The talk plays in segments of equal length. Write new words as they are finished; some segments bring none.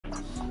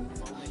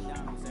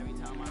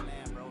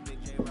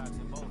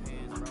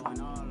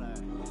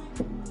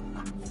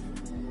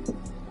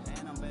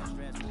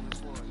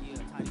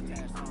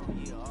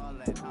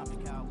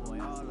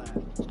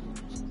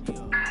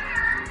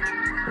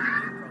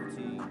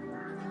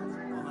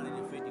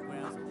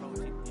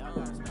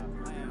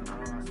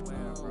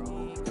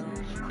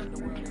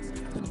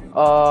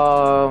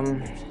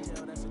Um,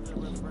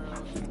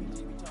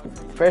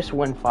 first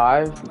win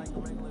 5.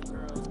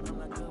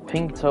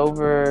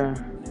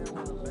 Pinktober.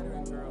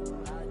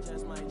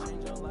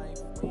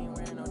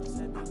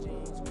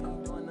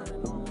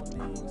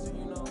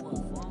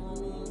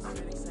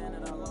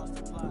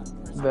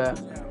 Bet.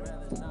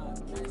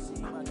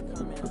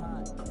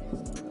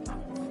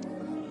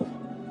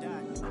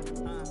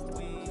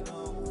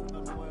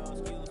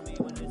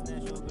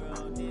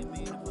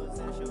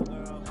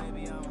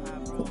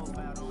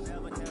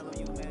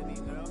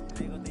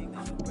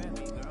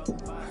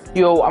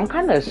 Yo, I'm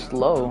kind of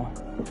slow.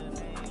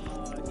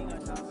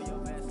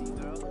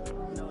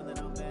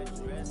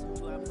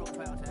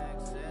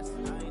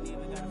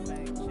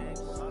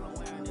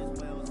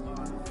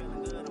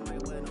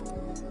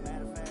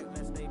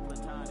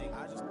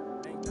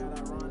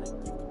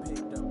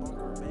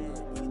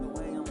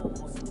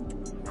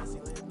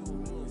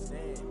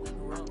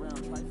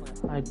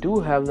 I do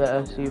have the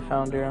FC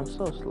founder. I'm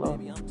so slow.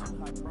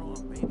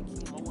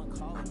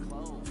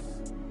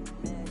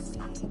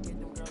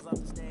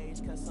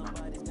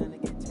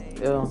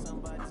 Yeah.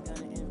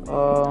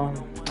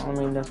 I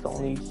mean, that's the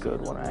only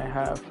good one I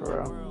have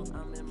for real.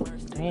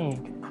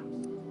 Dang.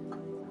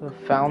 The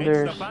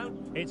Founders.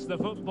 It's the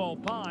Football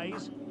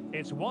Pies.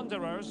 It's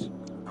Wanderers.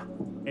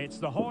 It's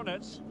the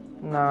Hornets.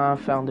 Nah,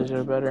 Founders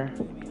are better.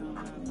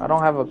 I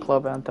don't have a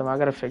club anthem. I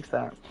gotta fix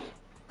that.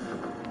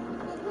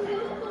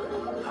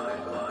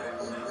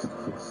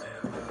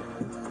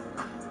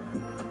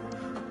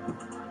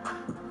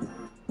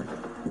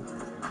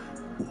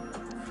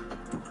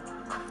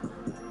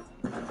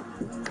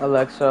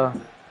 Alexa,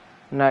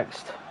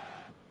 next.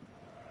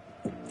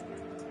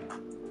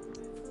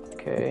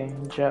 Okay,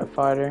 Jet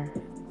Fighter.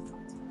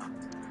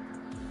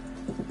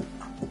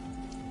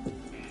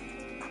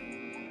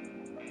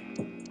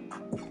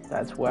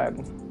 That's whack.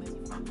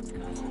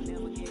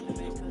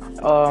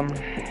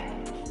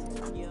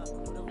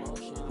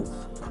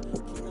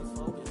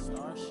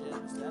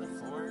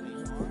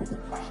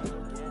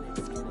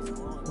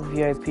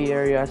 VIP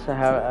area. I still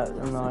have.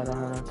 No, I don't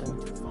have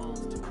nothing.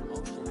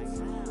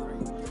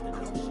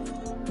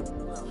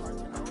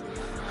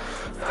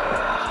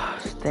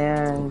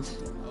 Stands.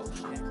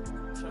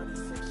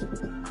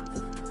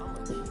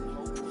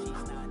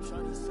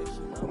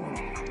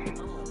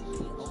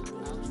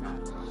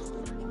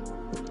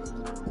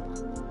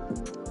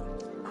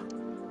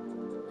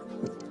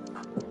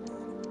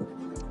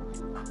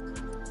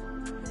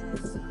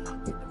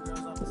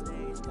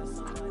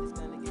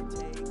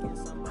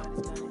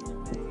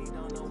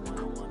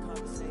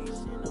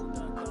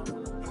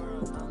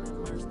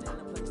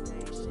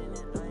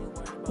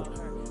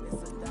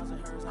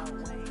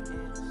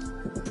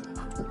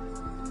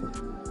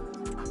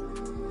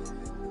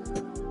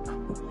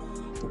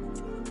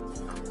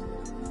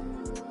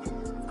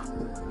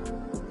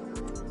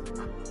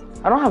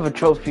 I don't have a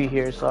trophy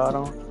here, so I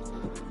don't.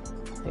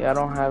 Yeah, I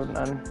don't have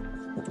none.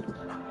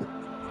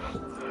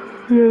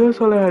 Yeah, that's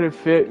all I had to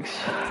fix.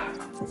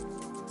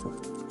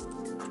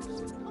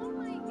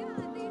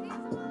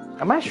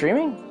 Am I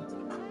streaming?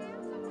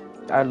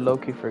 I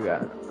low-key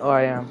forgot. Oh,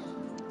 I am.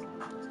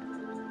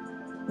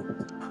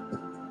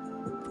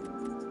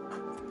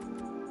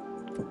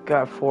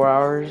 Got 4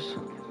 hours.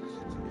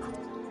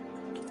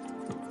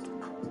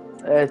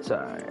 It's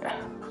alright.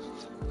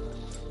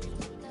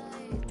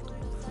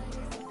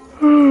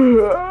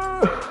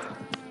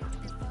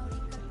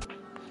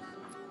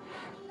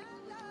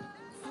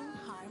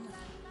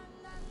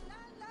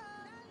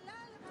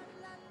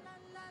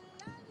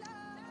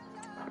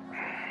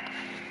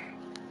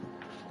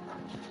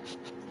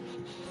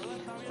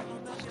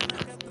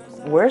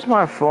 Where's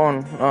my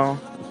phone? Oh,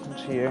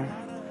 it's here.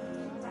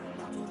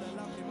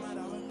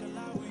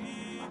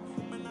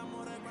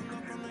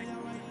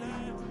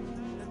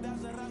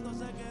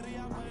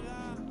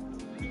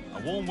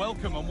 A warm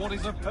welcome on what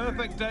is a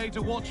perfect day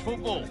to watch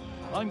football.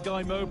 I'm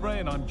Guy Mowbray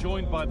and I'm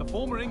joined by the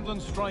former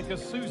England striker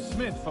Sue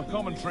Smith for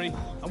commentary,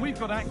 and we've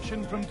got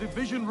action from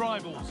division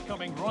rivals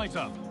coming right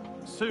up.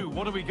 Sue,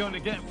 what are we going to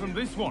get from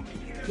this one?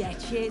 Yeah,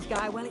 cheers,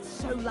 Guy. Well, it's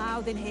so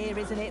loud in here,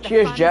 isn't it?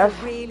 Cheers, the fans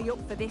Jeff. are really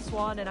up for this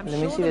one, and I'm Let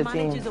me sure see the the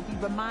team. managers will be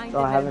reminding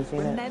Oh, I haven't them,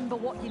 seen remember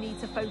what you need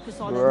to focus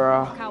on Bruh.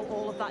 and block out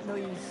all of that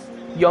noise.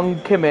 Young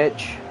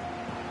Kimmich.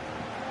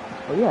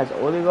 Oh, he has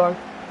Odegaard.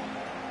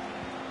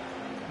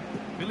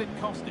 Filip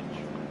Kostic.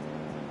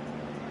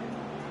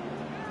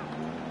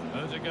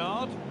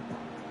 Odegaard.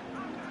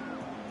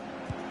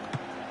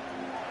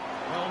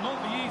 Well,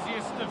 not the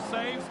easiest of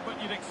saves,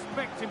 but you'd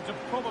expect him to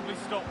probably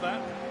stop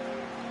that.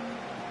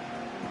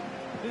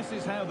 This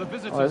is how the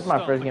visitors this is my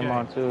start first the game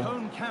on, too.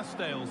 Cone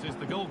Castells is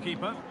the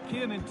goalkeeper.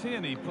 Kieran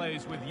Tierney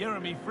plays with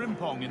Jeremy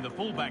Frimpong in the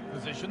fullback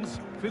positions.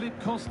 Filip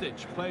Kostic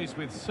plays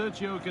with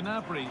Sergio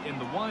Gnabry in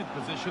the wide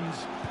positions.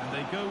 And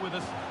they go with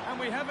us. And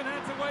we haven't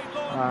had to wait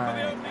long for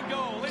the opening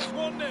goal. It's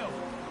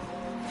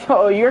 1-0.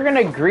 So you're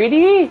gonna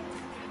greedy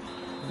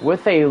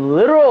with a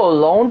literal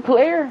lone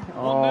player?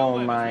 Oh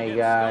my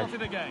gosh.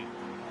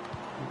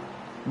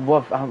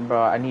 What,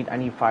 bro? I need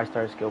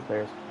 5-star skill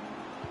players.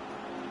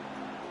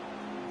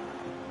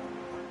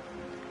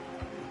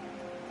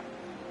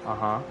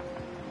 Uh-huh.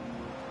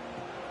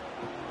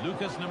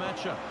 Lucas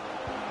Nmecha.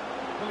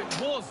 Well,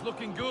 it was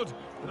looking good,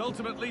 but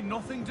ultimately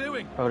nothing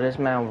doing. Bro, this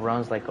man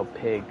runs like a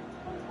pig.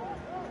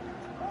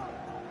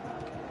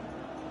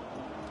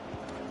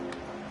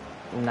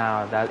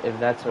 Nah, if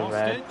that's a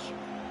red.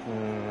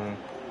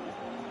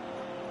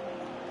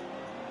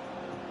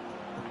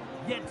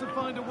 Yet to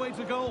find a way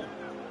to goal.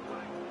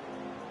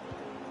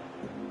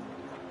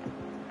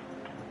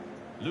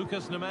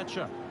 Lucas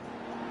Nmecha.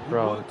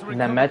 Bro,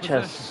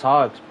 Nmecha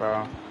sucks,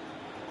 bro.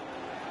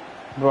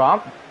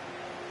 Bro,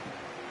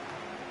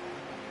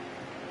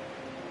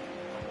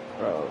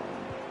 Bro.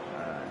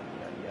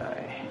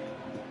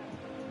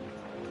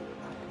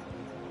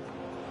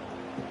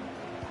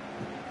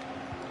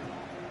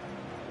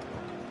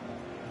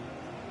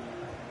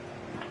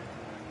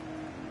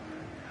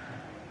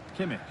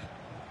 Kimmich.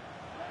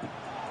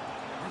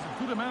 There's a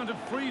good amount of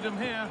freedom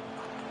here.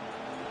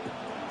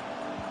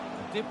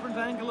 A different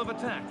angle of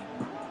attack.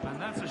 And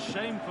that's a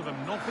shame for them.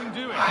 Nothing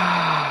doing.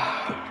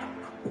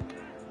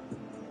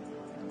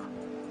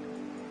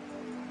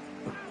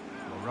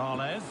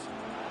 Morales.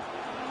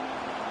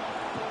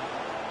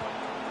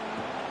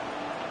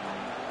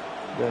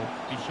 Good.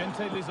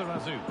 Vicente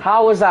Lizarazu.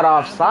 How was that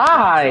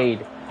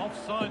offside?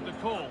 Offside the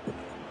call.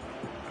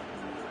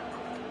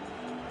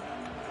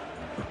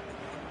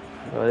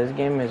 Bro, this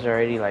game is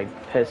already like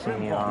pissing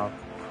me off.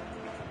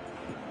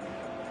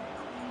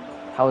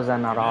 How is that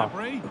not off?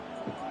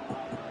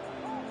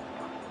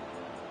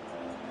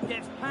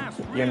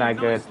 You're not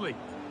good. Get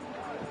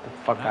the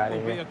fuck out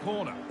of here.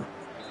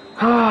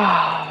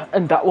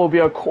 And that will be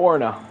a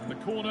corner. The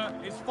corner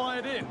is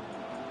fired in.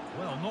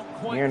 Well, not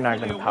quite. You're not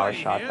gonna power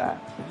shot that.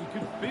 You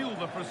can feel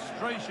the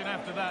frustration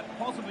after that.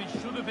 Possibly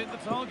should have hit the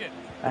target.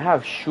 I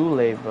have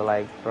Shule, but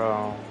like,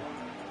 bro.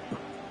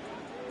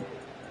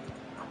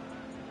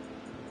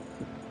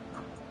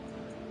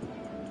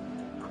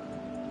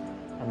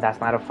 And that's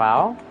not a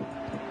foul?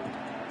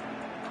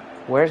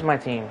 Where's my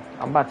team?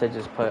 I'm about to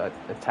just put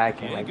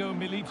attacking. Diego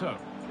Milito.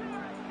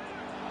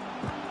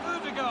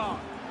 Odegaard.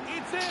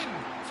 It's in.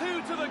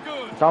 2 to the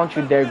good. Don't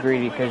you dare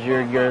greedy, because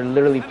you're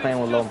literally playing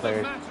with lone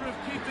players.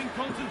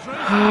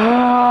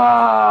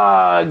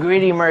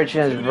 Greedy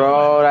merchants,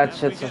 bro. That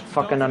shit's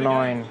fucking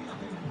annoying.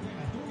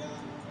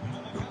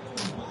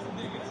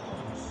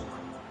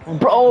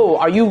 Bro,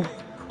 are you...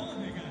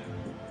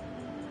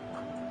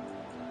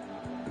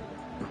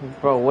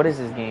 Bro, what is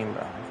this game,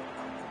 bro?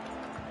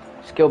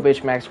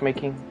 Skill-based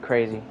matchmaking?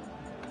 Crazy.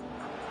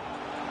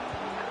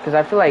 Because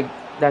I feel like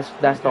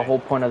that's the whole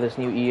point of this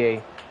new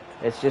EA.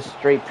 It's just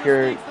straight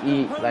pure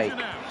like...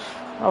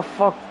 Oh,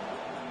 fuck.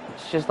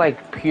 It's just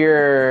like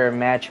pure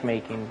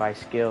matchmaking by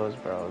skills,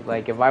 bro.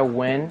 Like, if I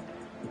win,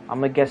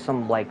 I'm gonna get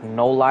some, like,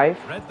 no life.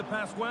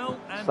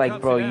 It's like,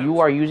 bro, you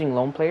are using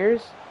lone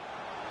players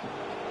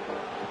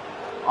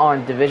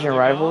on division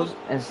rivals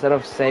instead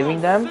of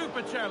saving them.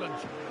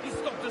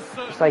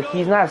 It's like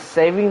he's not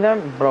saving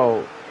them,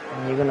 bro.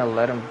 And you're gonna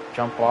let him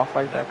jump off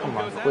like that? Come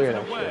on, clear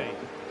that shit.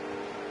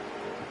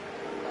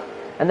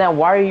 And then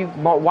why are you?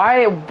 But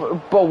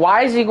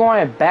why is he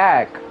going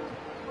back?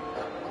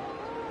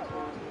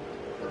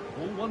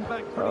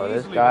 Bro,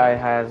 this guy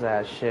has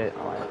that shit.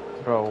 I'm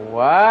like, bro,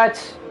 what?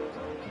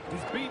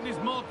 He's beaten his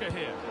marker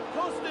here.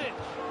 Kostic.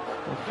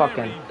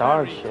 Fucking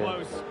dog very shit.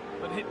 Close,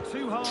 but hit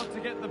too hard to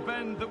get the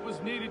bend that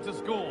was needed to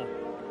score.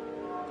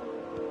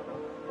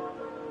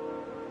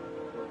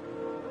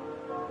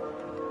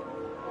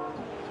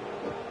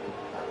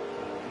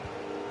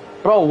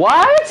 Bro,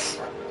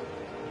 what?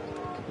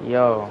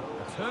 Yo.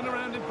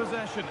 Turnaround in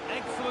possession.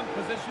 Excellent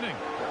positioning.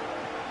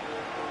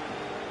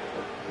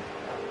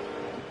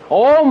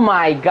 Oh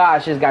my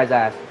gosh, this guy's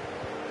ass.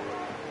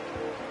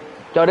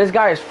 Yo, this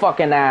guy is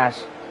fucking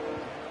ass. A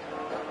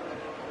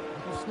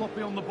little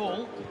sloppy on the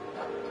ball.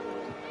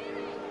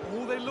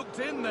 Oh, they looked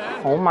in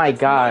there. Oh my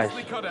gosh.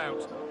 Nicely cut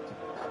out.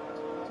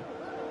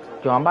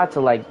 Yo, I'm about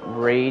to like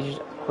rage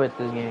quit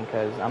this game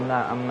because I'm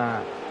not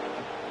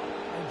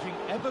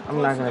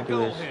gonna do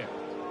this. Here.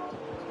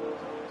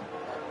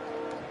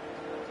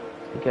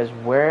 Because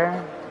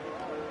where?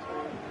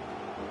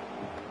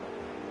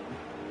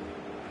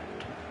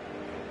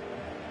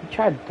 You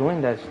tried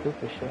doing that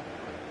stupid shit.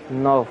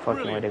 No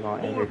fucking way they're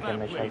gonna injure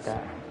Kimmich like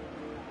that.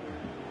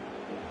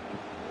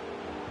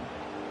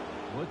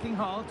 Working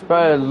hard to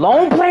Bro,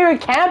 lone player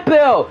can't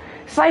build.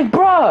 It's like,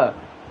 bruh.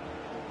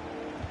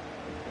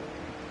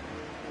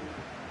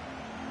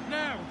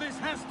 Now this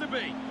has to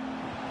be.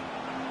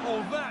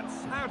 Oh,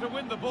 that's how to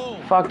win the ball.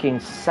 Fucking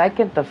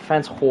second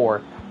defense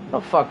whore. Get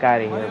the fuck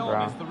out of here,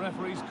 bro. The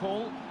referee's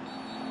call.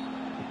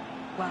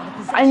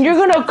 And you're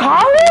gonna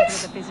call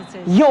it?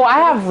 Yo, I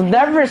have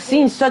never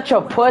seen such a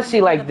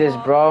pussy like this,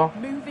 bro.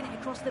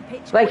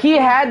 Like, he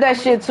had that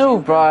shit too,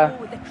 bro.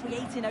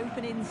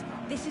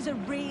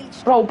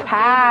 Bro,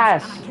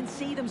 pass. I can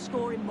see them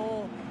scoring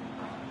more.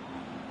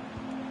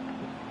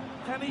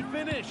 Can he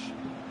finish?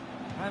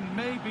 And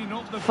maybe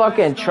not the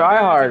fucking try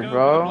hard,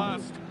 bro.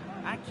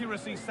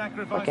 Accuracy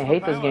sacrifice. Fucking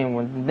hate this game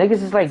when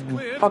niggas is like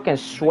fucking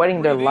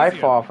sweating their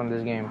life off in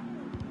this game.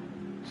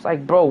 It's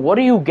like, bro, what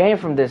do you gain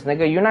from this,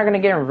 nigga? You're not gonna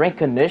get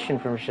recognition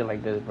from shit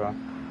like this, bro.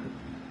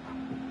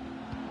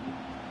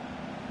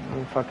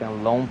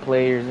 Fucking lone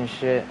players and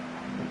shit.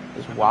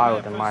 It's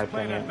wild in my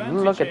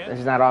opinion. Look at,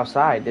 it's not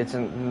offside. It's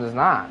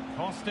not.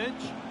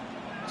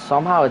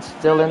 Somehow it's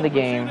still in the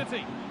game.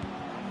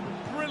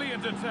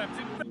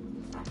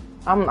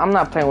 I'm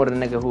not playing with a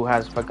nigga who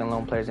has fucking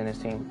lone players in his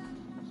team.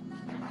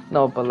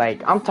 No, but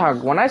like I'm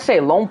talking, when I say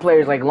lone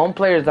players, like lone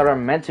players that are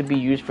meant to be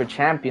used for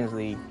Champions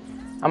League.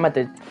 I'm at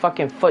the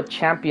fucking foot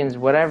champions,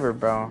 whatever,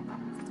 bro.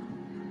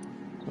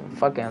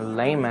 Fucking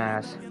lame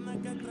ass.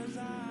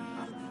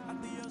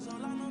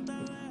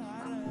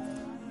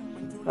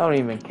 I don't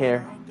even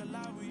care.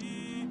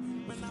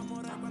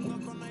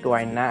 Do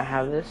I not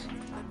have this?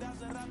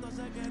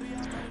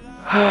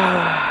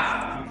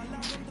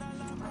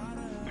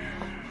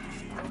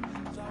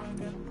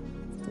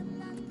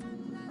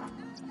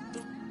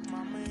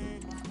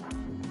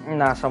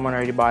 Nah, someone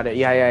already bought it.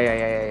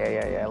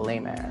 Yeah.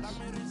 Lame ass.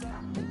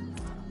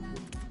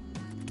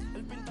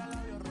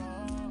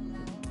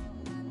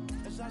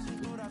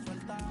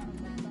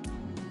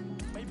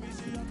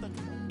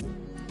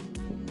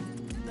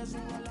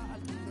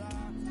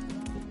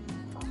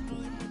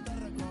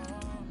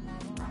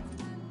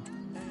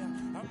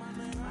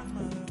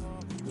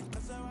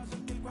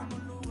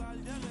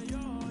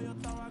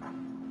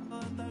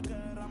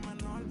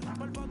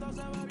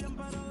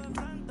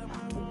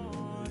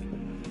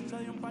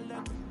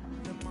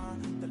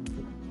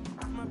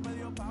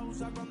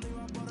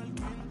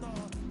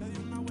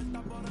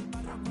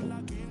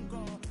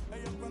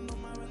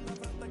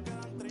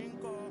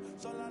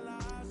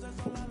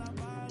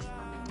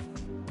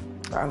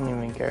 I don't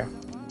even care.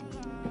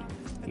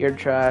 You're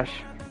trash.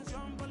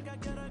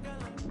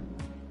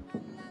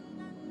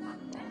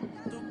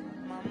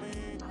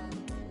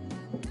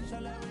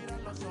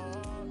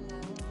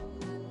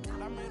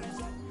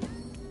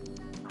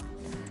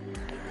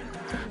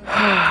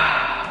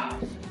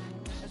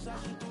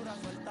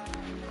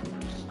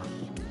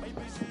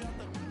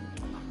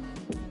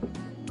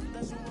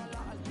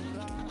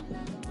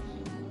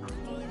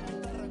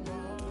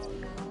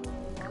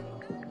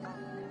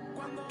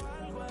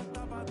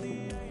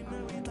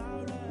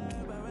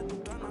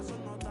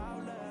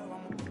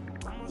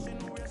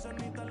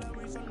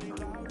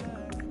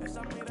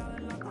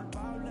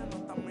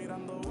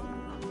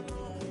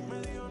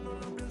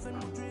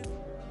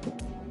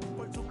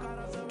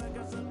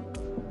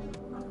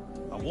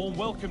 Warm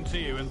welcome to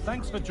you and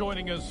thanks for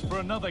joining us for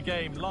another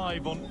game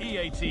live on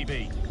EA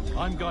TV.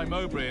 I'm Guy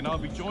Mowbray and I'll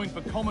be joined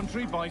for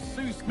commentary by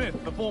Sue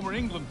Smith, the former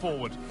England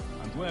forward.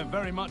 And we're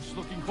very much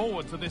looking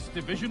forward to this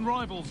division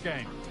rivals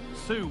game.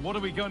 Sue, what are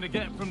we going to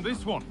get from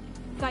this one?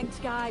 Thanks,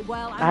 Guy.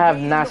 Well, I have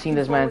not seen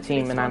this man's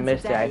team and I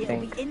missed it, I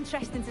think. It'll be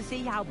interesting to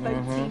see how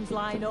both teams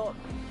line up.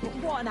 But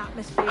what an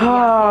atmosphere.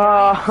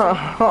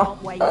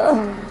 Can't wait.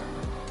 I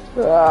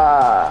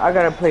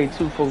gotta play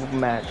 2 full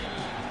match.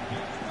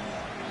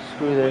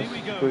 Screw this,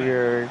 screw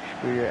your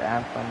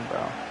anthem, bro.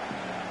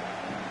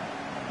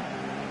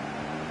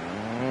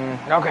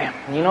 Okay,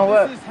 you know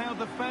what? This is how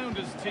the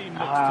Founders team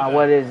looks today.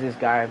 What is this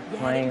guy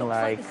playing it looks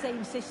like like? The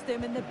same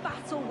system, and the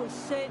battle will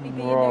certainly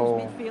be in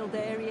those midfield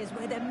areas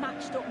where they're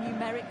matched up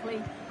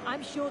numerically.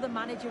 I'm sure the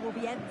manager will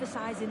be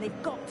emphasising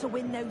they've got to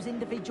win those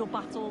individual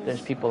battles.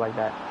 There's people like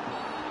that.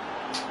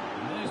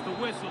 And there's the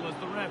whistle as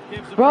the ref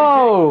gives a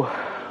Bro!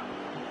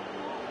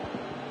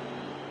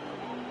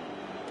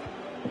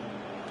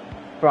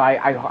 Bro,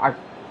 I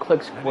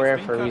clicked square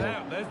for a reason.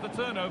 There's the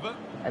turnover.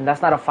 And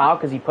that's not a foul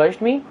because he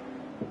pushed me?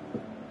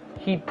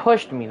 He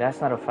pushed me. That's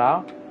not a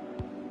foul?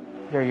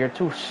 You're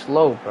too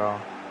slow, bro.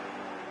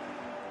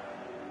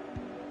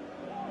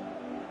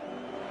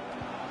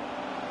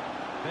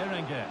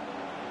 Berenguer.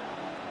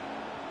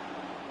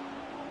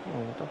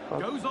 What the fuck?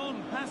 Goes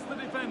on past the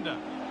defender.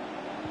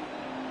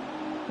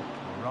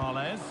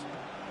 Morales.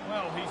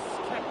 Well, he's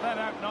kept that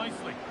out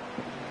nicely.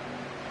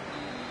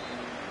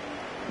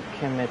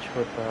 Kimmich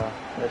with the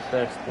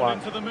assist.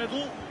 Into the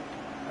middle,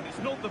 and it's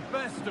not the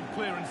best of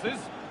clearances.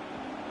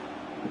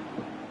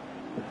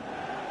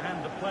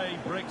 And the play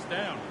breaks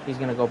down. He's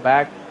gonna go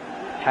back,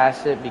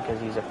 pass it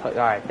because he's a. All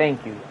right,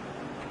 thank you.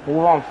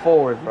 Move on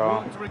forward, bro.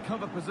 Want to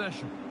recover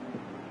possession.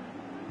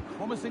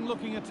 Promising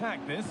looking attack.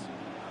 This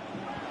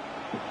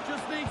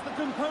just needs the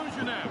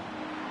composure now.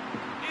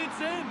 It's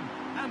in,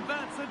 and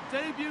that's a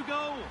debut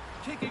goal.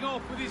 Kicking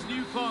off with his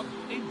new club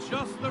in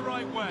just the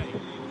right way.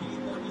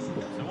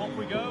 So off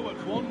we go at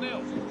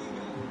 1-0.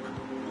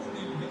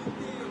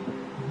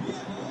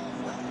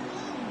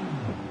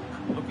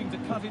 Looking to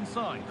cut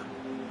inside.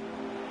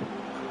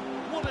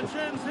 What a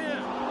chance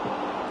here.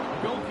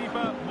 The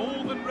goalkeeper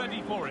more than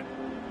ready for it.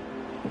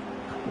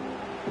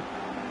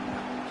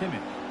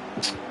 Kimmich.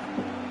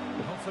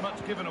 Not so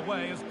much given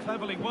away as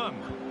cleverly won.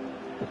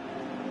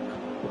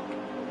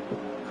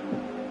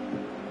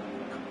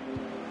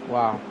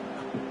 Wow.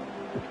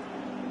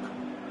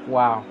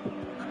 Wow.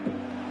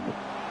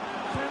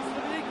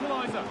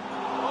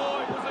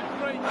 Oh, it was a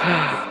great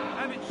chance,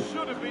 and it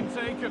should have been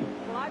taken.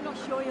 Well, I'm not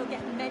sure he'll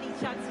get many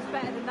chances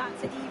better than that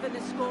to even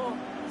the score.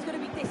 it's going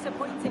to be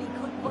disappointing he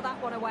couldn't put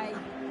that one away.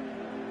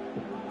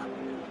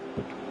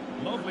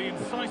 Lovely,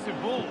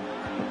 incisive ball.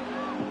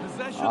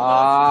 Possession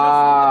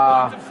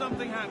lost just at the point of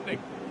something happening.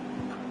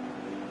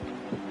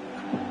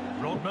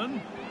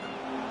 Rodman.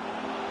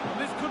 And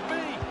this could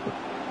be.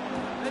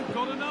 They've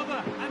got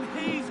another, and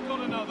he's got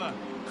another.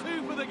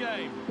 2 for the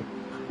game.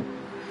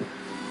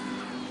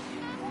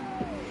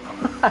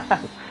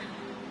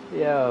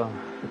 Yo.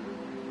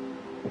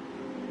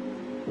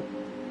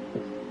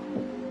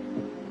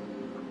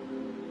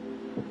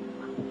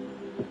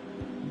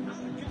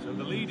 So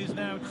the lead is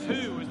now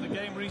 2 as the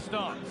game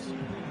restarts.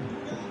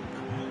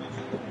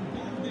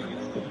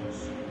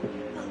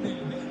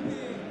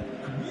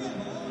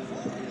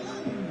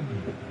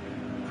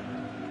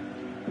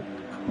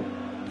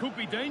 Could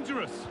be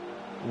dangerous.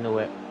 Knew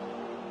it.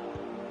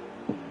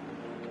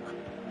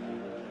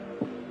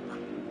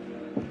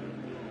 A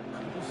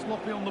little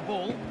sloppy on the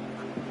ball.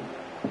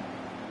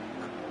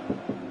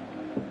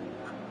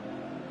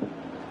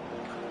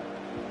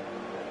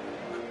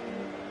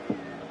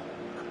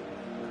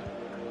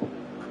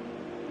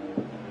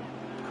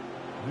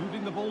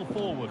 Moving the ball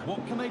forward.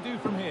 What can they do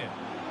from here?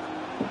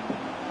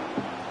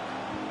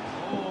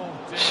 Oh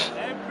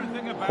dear,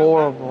 everything about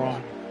Horrible. that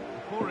wrong.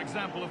 A poor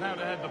example of how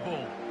to head the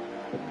ball.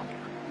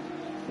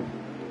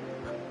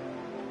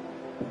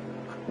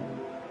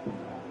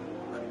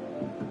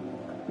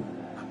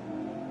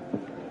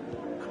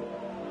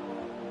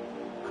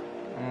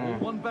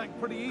 Won back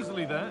pretty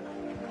easily there.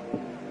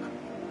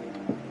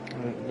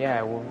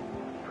 Yeah, well,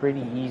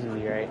 pretty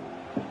easily, right?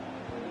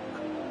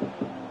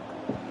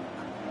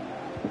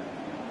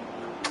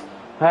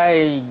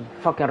 Hey,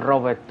 fucking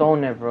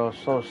Robertone, bro.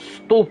 So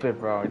stupid,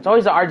 bro. It's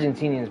always the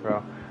Argentinians,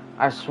 bro.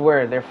 I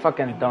swear, they're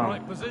fucking In the dumb.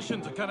 right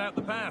position to cut out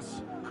the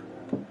pass.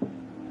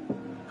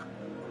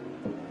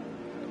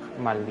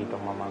 Maldito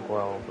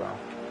mamacuevo, bro.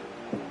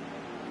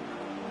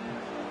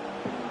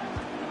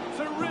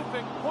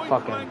 Terrific point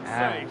Fucking blank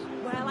ass. save.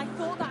 Well, I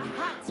thought that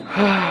had to be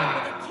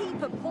but the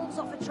keeper pulls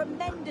off a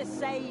tremendous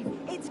save.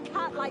 It's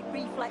cat-like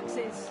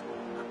reflexes.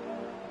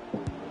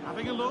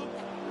 Having a look.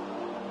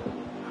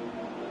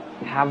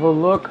 Have a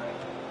look.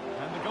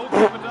 And the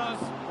goalkeeper does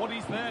what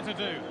he's there to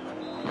do.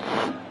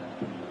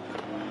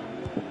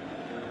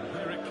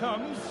 Here it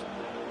comes.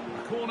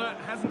 The corner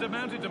hasn't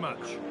amounted to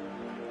much.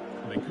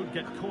 They could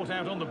get caught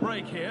out on the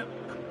break here.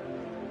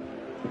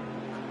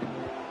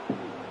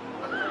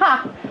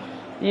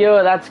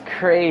 Yo, that's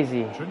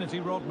crazy. Trinity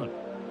Rodman,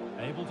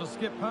 able to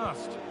skip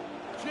past.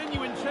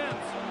 Genuine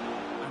chance.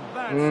 And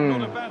that's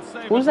not a bad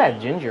save. Who's at all.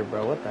 that ginger,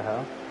 bro? What the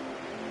hell?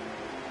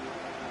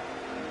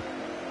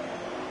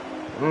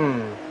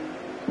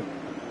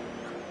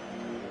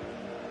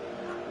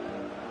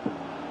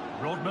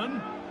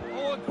 Rodman.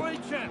 Oh, a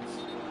great chance.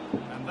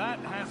 And that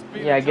has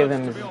been Yeah, I give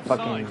him judged his to be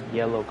fucking offside.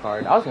 yellow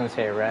card. I was gonna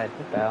say red.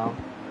 What the hell?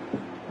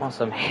 I'm on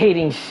some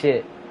hating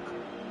shit.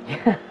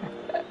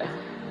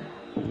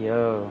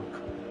 Yo.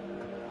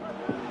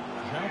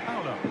 João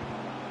Paulo.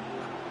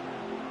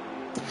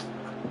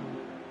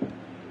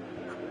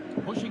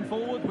 Pushing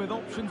forward with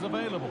options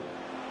available.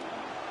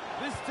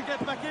 This to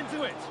get back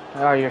into it.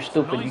 Oh, you're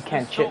stupid. You Nicely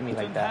can't chip me stopped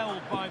like and that.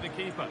 held by the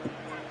keeper.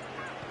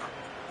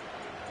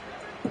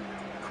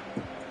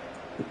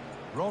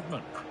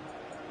 Rodman.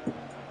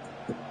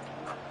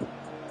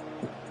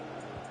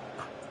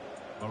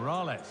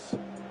 Morales.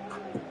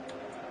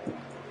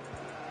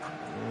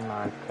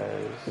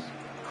 Marcos.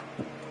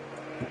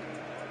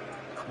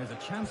 There's a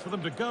chance for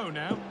them to go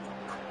now.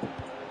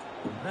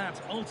 That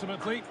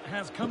ultimately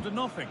has come to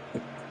nothing.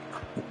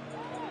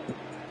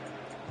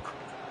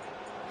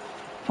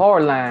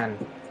 Forlan.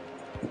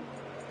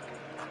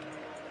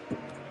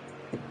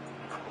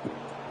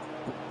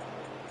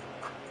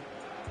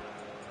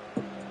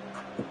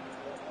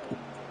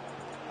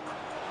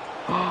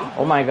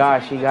 Oh my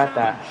gosh, he got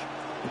that.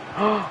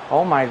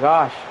 Oh my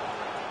gosh.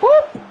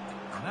 Whoop! And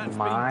that's been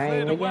Mine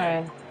cleared away.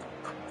 again.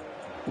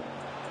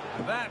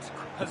 And that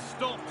has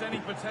stopped any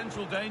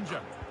potential danger.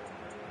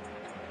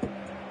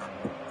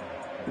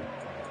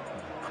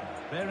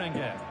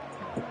 Berenguer.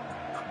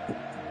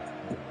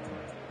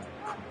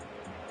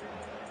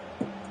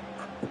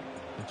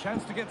 The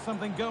chance to get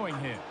something going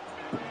here.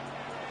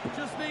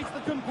 Just needs the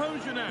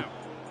composure now.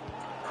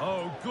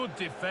 Oh, good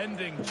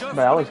defending. Just But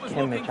that when was it was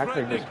Kimmich. looking I could have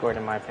threatening. just scored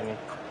in my opinion.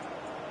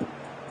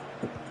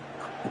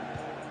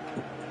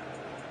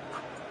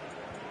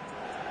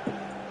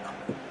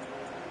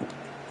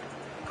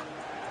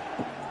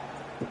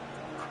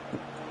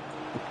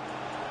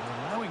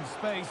 Allowing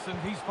space, and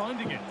he's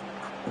finding it.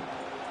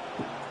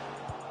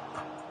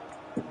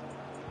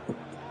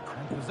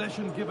 And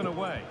possession given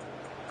away.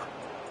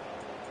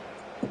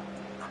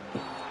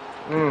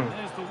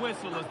 There's the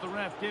whistle as the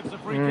ref gives a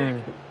free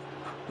kick.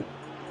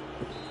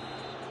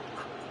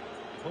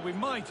 Well, we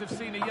might have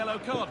seen a yellow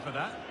card for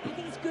that. I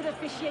think it's good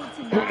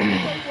officiating that. You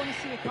don't want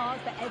to see a card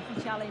for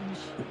every challenge.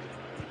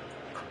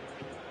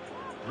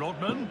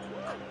 Rodman.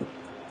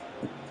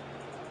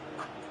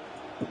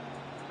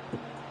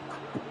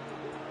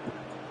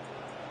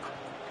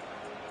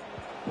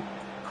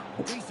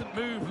 Decent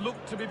move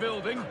looked to be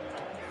building.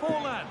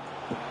 Forlan.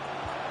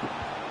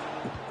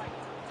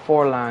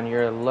 Forlan,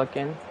 you're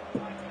looking.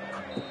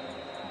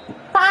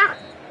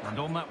 And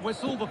on that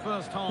whistle, the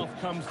first half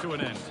comes to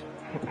an end.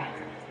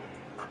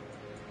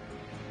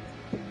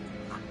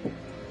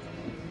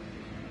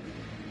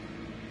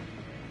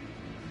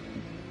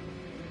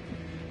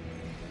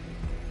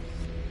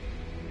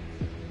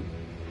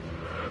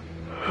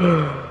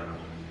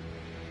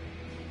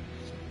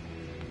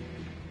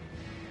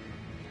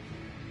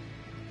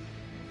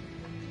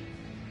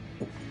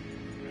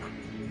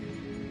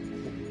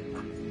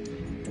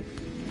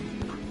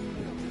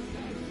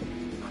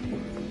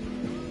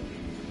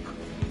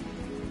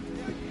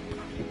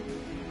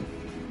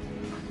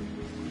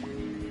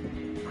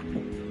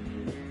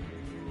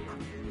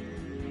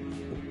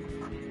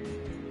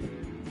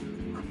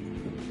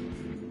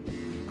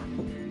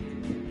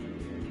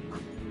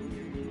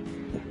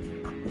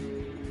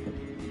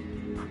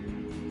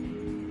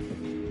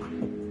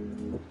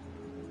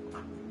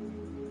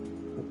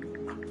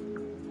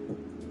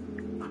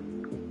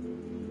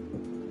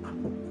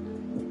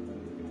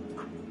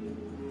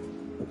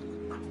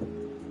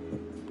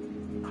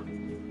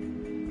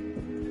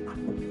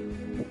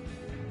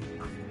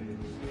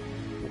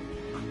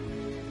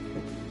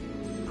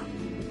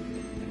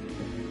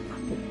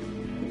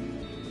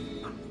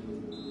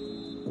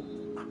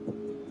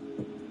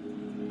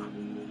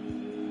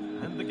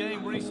 And the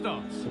game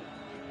restarts.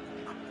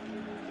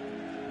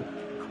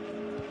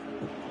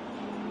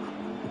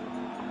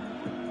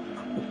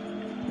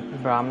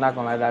 Bro, I'm not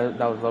gonna lie, that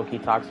was low-key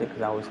toxic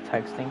because I was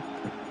texting.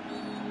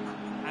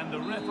 And the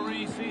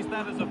referee sees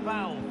that as a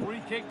foul.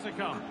 Free kick to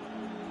come.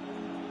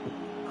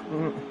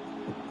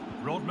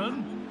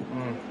 Rodman.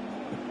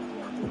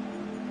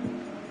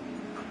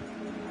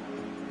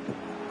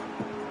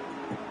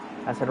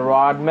 I said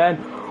Rodman.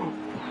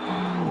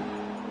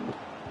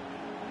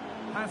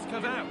 Pass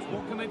cut out.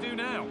 What can they do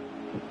now?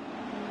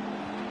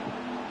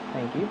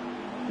 Thank you.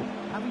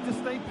 Having to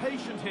stay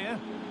patient here.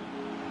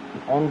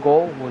 Own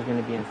goal was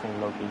gonna be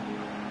insane, low-key.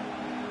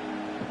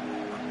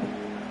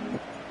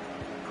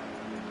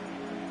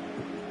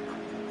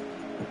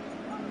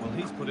 Well,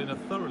 he's put in a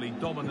thoroughly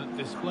dominant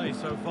display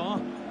so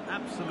far.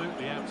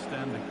 Absolutely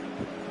outstanding.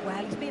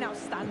 Well, he's been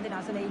outstanding,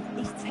 hasn't he?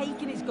 He's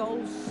taken his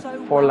goals so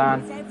Forlan. well.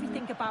 It's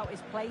everything about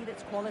his play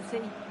that's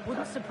quality.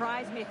 Wouldn't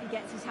surprise me if he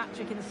gets his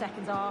hat-trick in the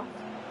second half.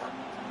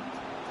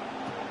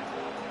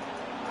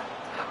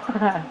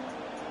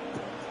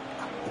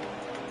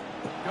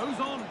 Goes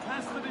on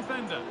past the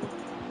defender.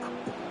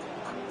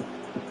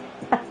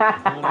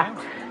 Ball out.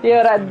 Yeah,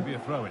 It's that. going to be a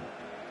throw-in.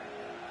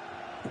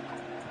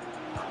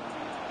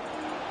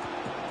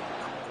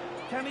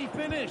 Can he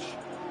finish?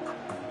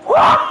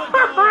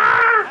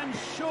 And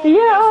surely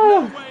Yeah.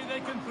 there's no way they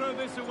can throw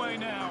this away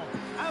now.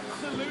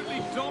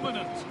 Absolutely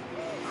dominant.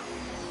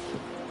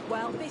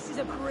 Well, this is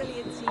a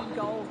brilliant team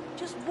goal.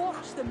 Just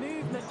watch the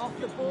movement off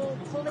the ball,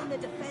 pulling the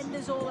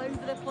defenders all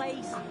over the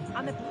place.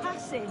 And the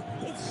passing,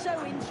 it's so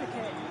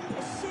intricate.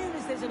 As soon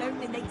as there's an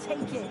opening, they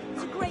take it.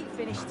 It's a great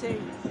finish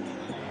too.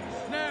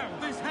 Now,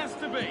 this has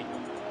to be.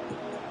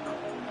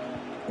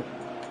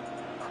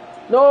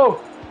 No!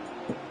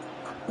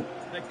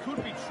 There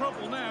could be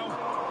trouble now.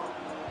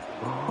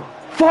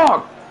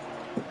 Fuck!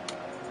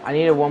 I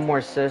needed one more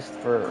assist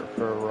for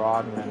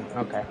Rodman.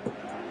 Okay.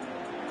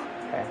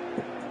 Okay.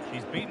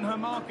 She's beaten her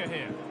marker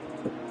here.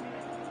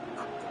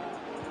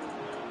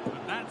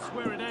 But that's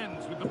where it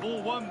ends, with the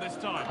ball won this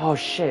time. Oh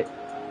shit.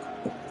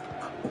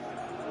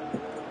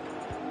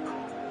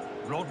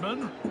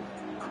 Rodman.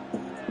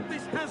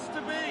 This has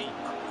to be.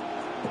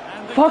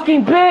 And the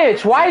Fucking keeper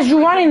bitch! Why is you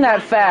running that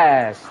right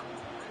fast?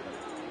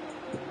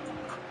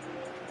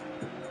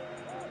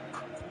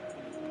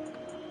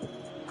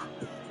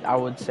 I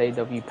would say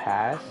W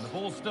pass. The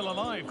ball's still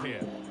alive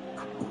here.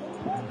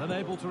 And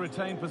unable to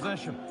retain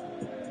possession.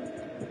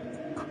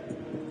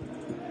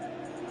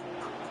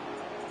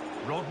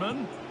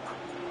 Rodman.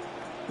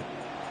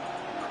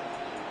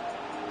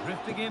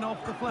 Drifting in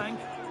off the flank.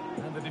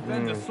 And the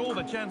defender saw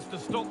the chance to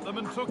stop them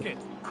and took it.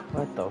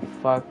 What the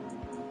fuck?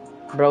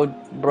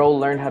 Bro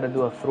learned how to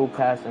do a through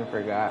pass and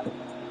forgot.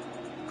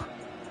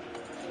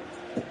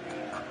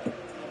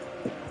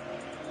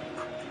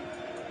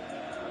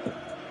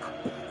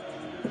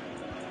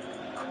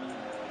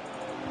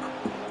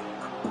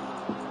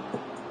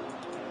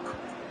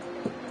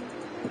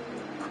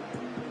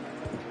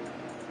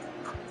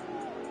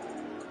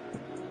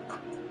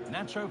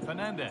 Nacho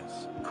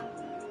Fernandez.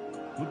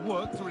 Good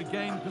work to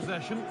regain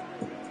possession.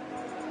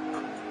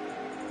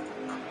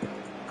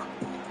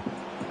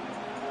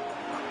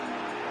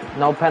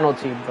 No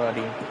penalty,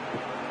 buddy.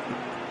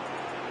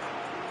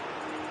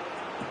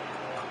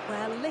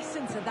 Well,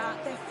 listen to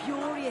that. They're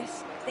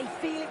furious. They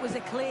feel it was a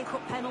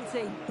clear-cut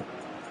penalty.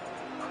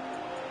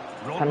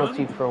 Rodman.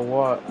 Penalty for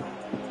what?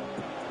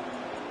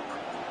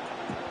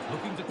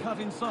 Looking to cut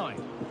inside.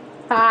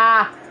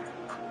 Ah!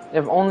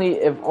 If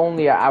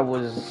only I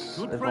was.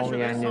 Good If pressure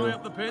only I this knew. high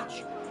up the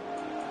pitch.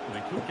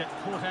 They could get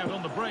caught out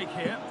on the break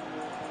here.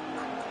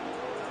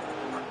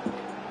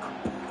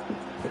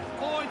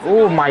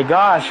 Oh my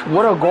gosh!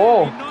 What a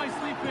goal!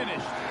 Nicely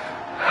finished.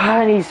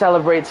 And he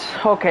celebrates.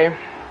 Okay.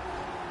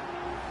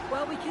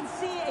 Well, we can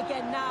see it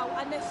again now,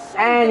 and there's so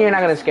And you're not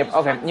gonna dangerous skip. in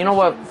Okay, these you know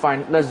what? transitions.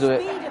 Fine, let's do The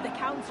it. speed of the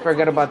counter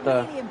Forget attack about is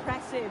the. really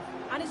impressive.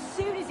 And as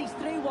soon as he's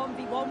through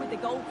 1v1 with the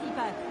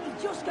goalkeeper, he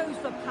just goes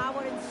for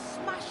power and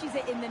smashes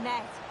it in the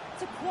net.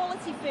 It's a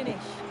quality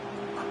finish.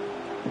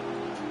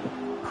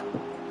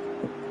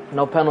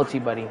 No penalty,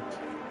 buddy.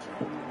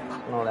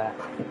 Know that.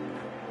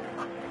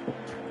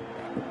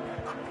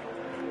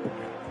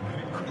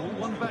 All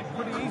one back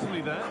pretty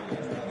easily there.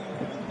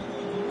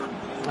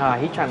 Ah,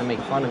 he trying to make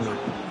fun of me.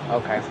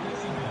 Okay.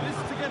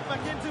 This to get back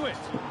into it.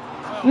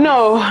 Well,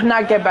 No,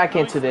 not get back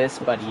into this,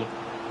 buddy.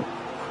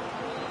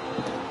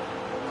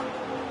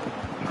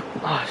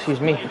 Oh,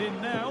 excuse me. played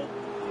in now,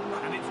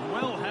 and it's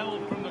well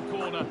held from the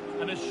corner.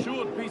 An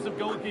assured piece of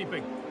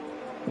goalkeeping.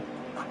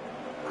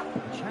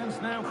 A chance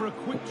now for a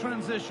quick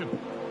transition.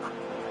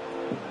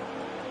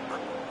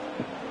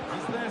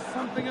 Is there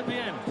something at the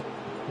end?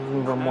 A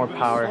little more And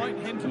with a power. slight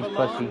hint of He's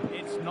alarm, pussy.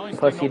 it's nicely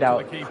Pussied knocked out.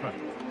 to the keeper.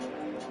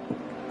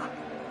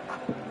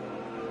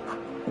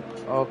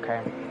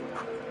 Okay.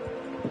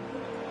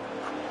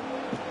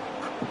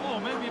 Oh,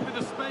 maybe a bit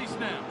of space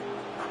now.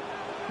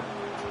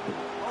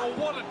 Oh,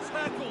 what a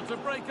tackle to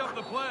break up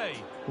the play.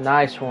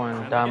 Nice one,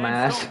 And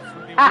dumbass. again, stops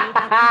with the award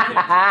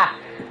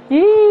for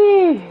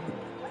Yee.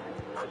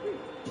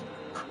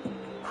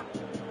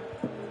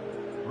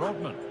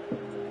 Rodman.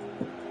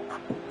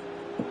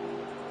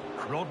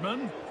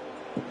 Rodman.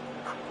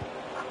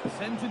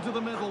 Sent into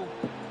the middle.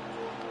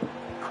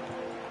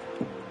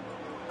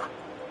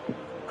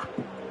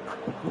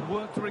 Good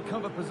work to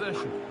recover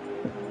possession.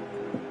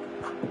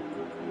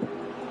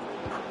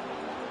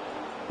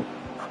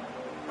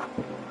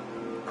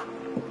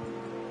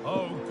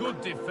 Oh, good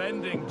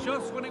defending,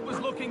 just when it was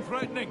looking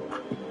threatening.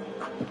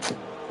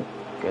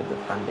 Good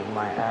defending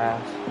my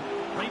ass.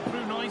 Right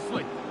through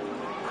nicely.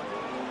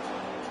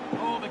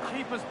 Oh, the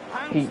keeper's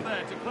pounced He-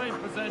 there to claim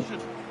possession.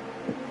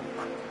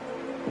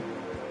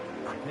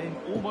 Game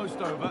almost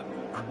over.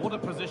 And what a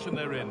position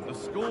they're in. The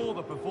score,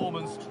 the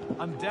performance,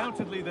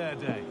 undoubtedly their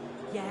day.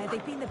 Yeah,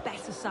 they've been the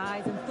better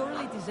side and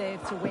thoroughly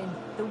deserve to win.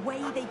 The way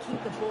they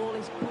keep the ball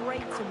is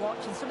great to watch,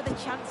 and some of the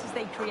chances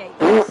they create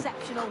are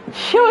exceptional.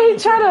 Yo, he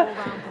tried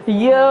to.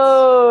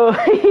 Yo,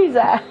 he's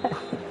at.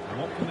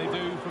 And what can they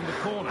do from the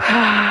corner?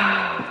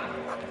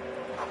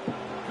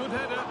 Good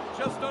header,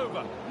 just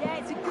over. Yeah,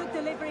 it's a good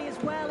delivery as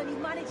well, and he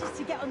manages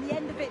to get on the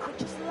end of it, but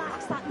just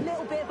lacks that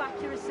little bit of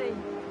accuracy.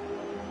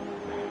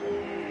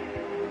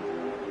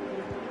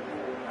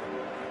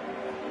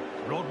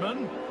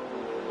 Rodman.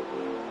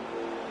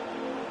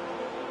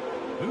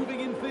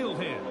 Moving in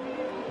field here.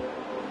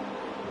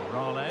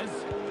 Morales.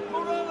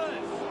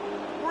 Morales!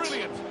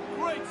 Brilliant!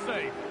 Great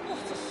save.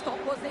 What a stop,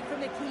 wasn't it,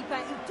 from the keeper?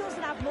 He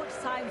doesn't have much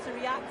time to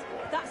react.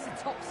 That's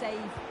a top save.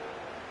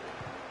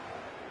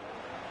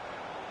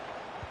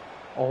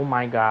 Oh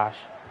my gosh.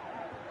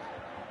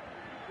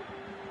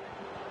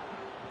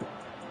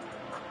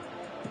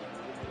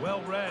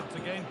 Well read to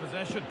gain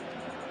possession.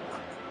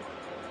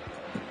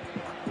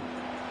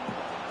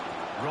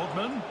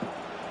 Rodman.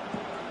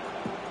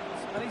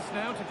 Space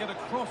now to get a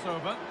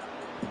crossover.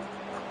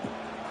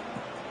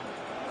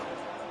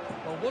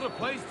 Well, what a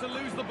place to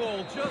lose the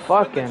ball just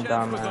Fucking when the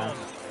chance was dumbass. on.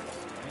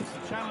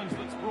 It's a challenge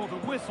that's brought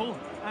a whistle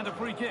and a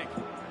free kick.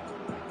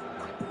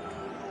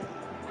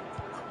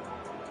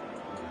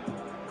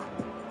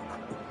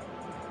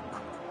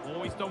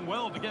 Always done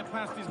well to get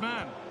past his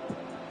man.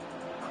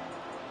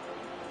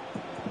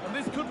 And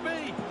this could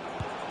be.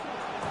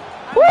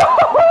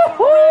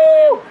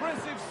 Woo-hoo-hoo!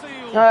 Impressive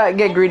seal.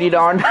 Get greedy,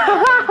 Don.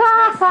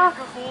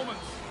 Fantastic performance.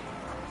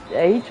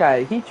 Yeah, he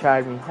tried. He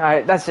tried me. All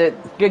right, that's it.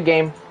 Good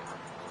game.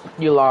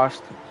 You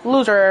lost.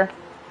 Loser.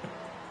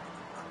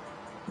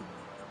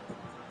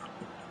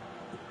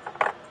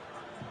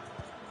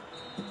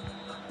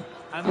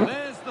 And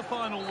there's the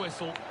final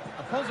whistle.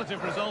 A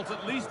positive result,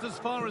 at least as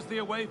far as the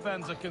away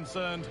fans are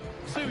concerned.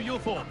 Sue, your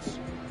thoughts?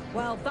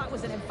 Well, that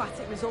was an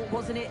emphatic result,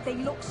 wasn't it? They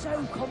looked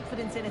so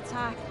confident in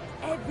attack.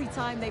 Every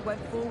time they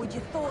went forward, you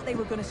thought they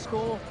were going to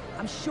score.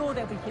 I'm sure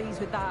they'll be pleased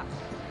with that.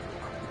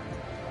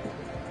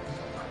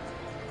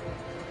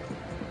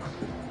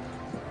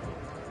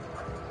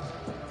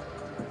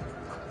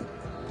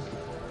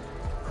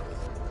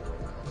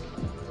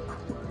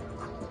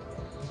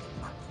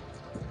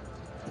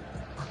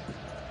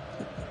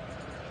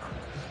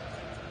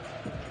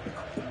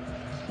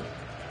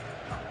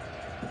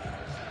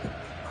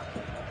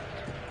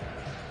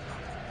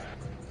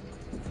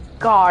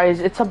 Guys,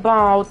 it's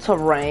about to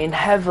rain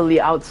heavily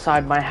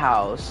outside my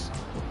house.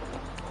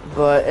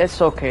 But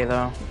it's okay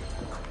though.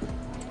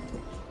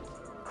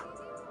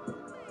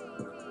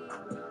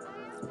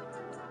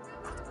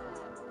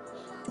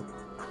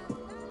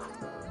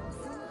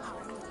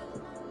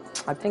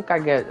 I think I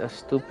get a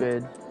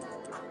stupid,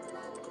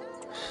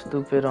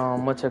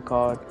 what's it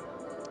called?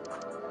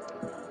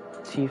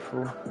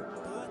 Tifu.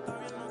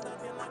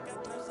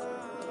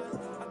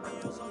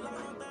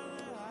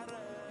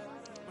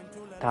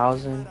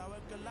 $1,000.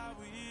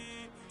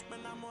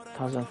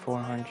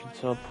 1,400.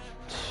 So,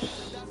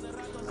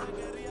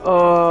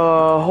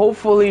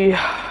 hopefully.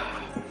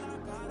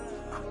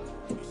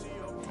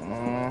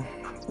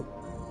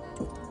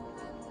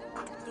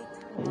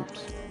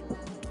 Oops.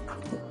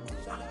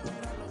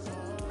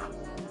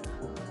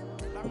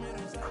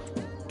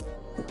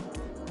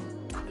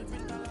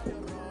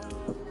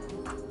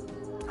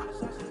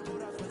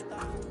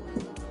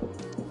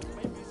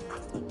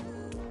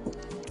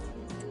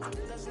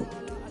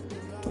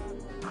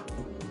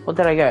 What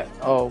did I get?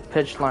 Oh,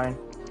 pitch line.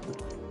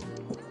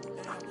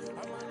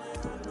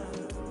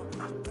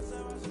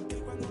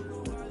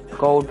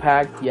 Gold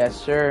pack, yes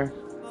sir.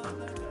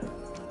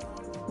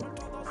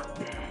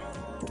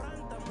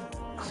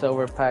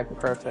 Silver pack,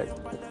 perfect.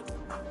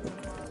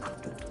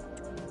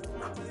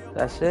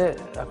 That's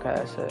it? Okay,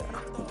 that's it.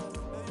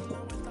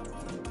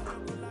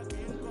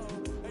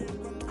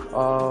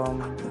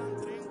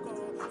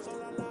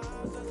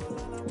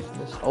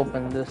 Let's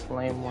open this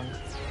lame one.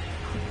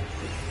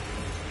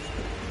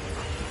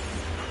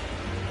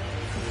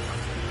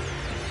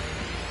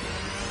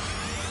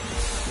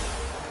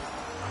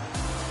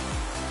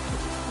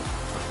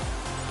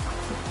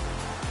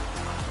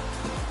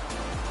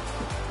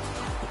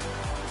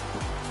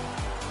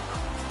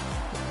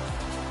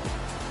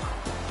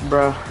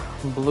 Bruh,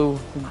 blue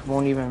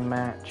won't even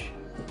match.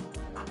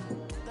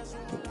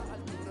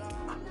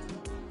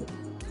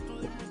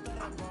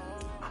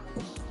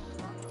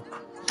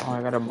 Oh,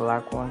 I got a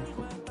black one.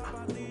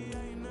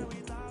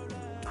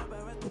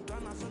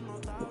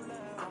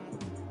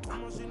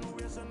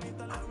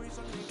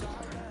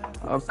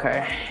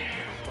 Okay.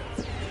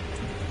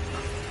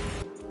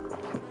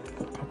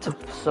 It's a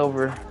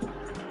silver.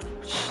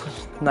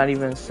 Not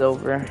even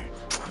silver.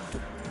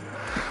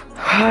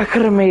 I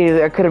could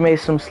have made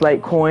some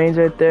slight coins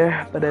right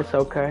there, but it's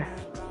okay.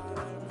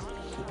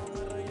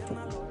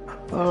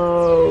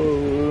 Oh,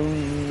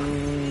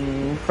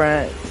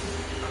 France.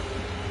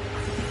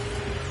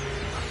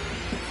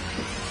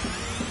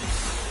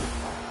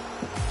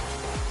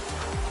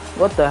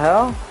 What the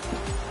hell?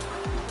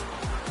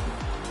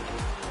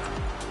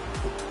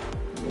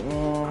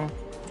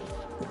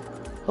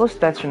 Those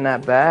stats are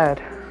not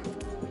bad.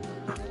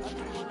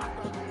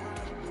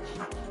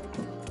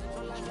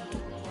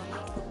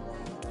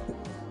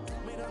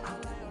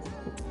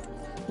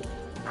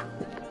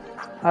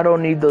 I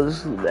don't need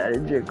those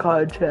manager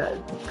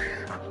contracts.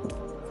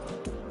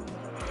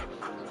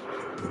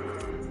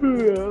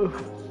 Yeah.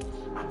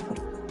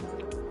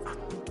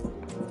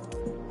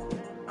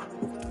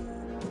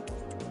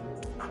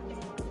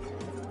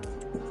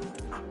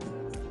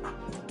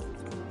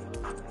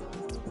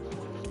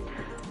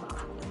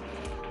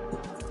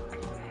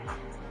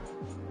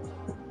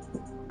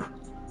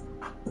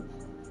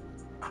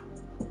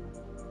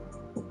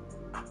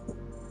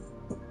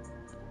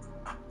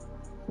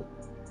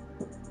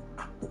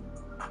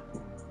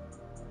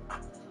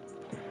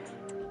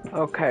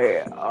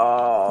 Okay,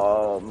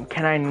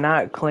 can I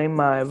not claim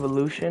my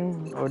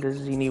evolution, or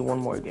does he need one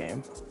more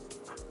game?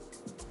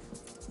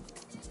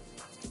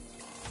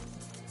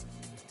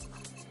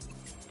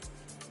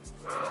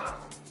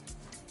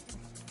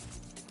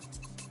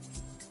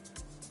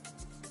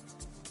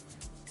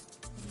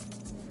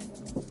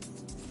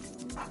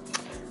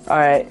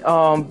 Alright,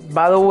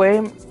 by the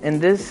way, in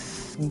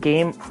this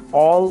game,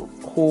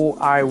 who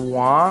I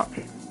want,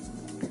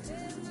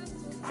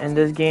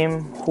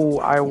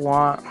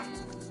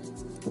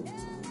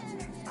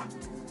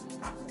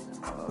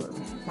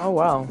 oh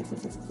wow.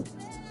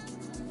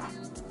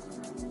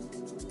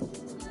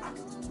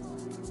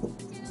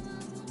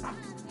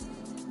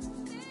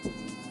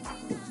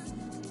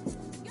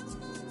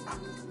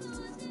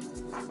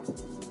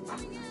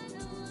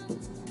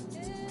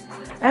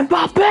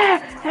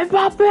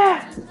 Mbappe!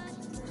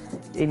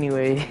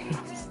 Anyway,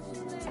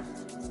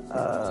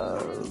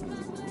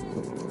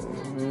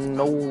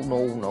 no.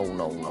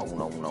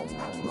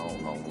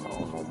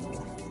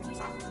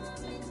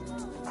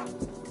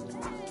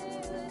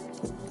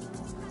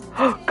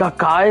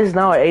 Kaká is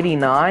now at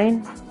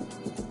 89?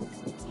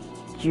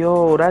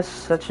 Yo, that's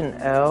such an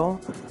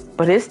L.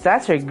 But his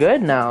stats are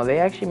good now. They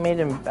actually made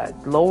him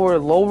lower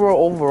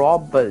overall,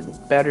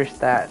 but better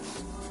stats.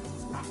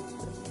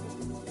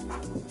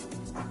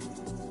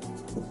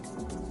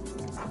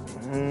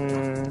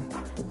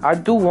 I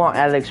do want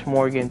Alex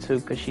Morgan too,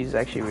 because she's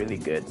actually really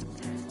good.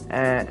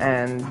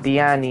 And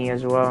Diani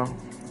as well.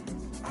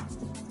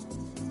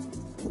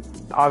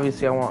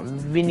 Obviously, I want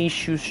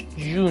Vinicius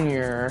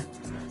Jr.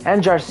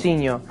 and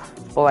Jarcinho.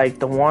 But like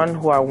the one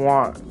who I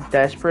want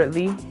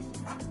desperately,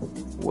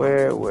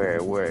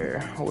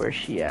 where's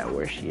she at?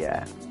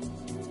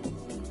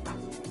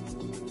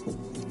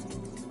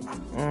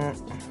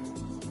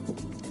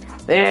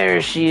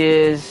 There she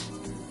is.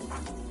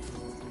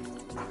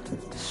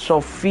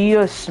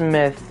 Sophia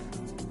Smith.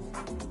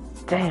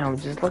 Damn,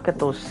 just look at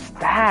those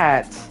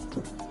stats.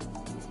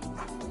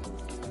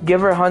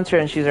 Give her Hunter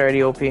and she's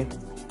already OP.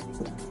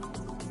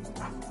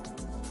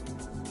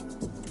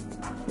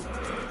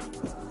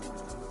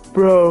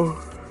 Bro.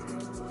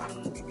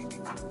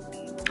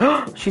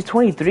 She's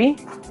 23?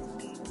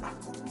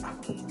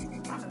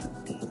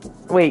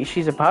 Wait,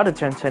 she's about to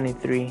turn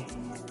 23.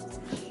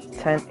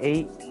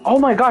 10-8. Oh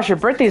my gosh, her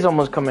birthday's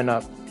almost coming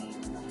up.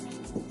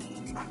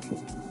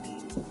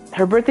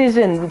 Her birthday's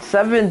in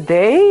 7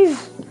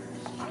 days?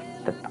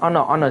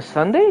 On a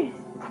Sunday?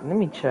 Let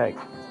me check.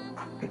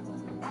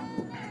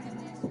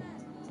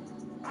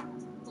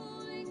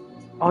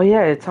 Oh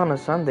yeah, it's on a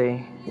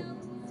Sunday.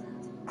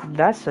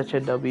 That's such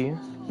a W.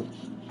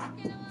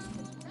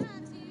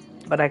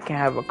 But I can't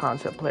have a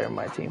concept player on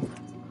my team.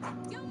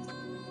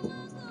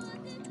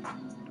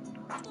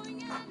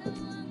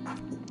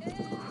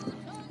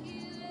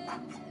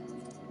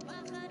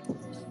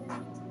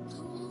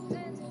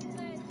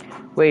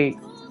 Wait.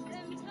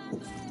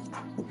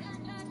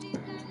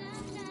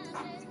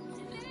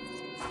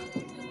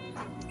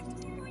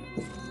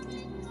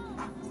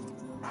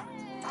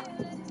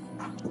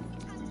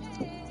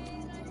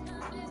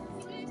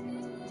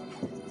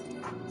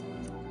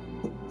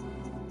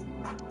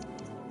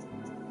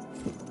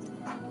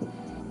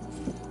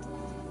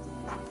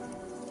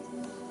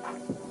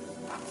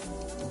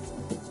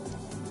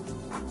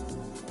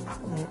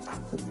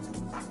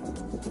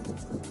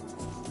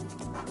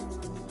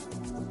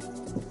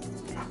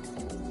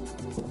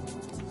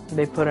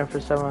 They put in for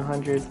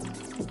 700.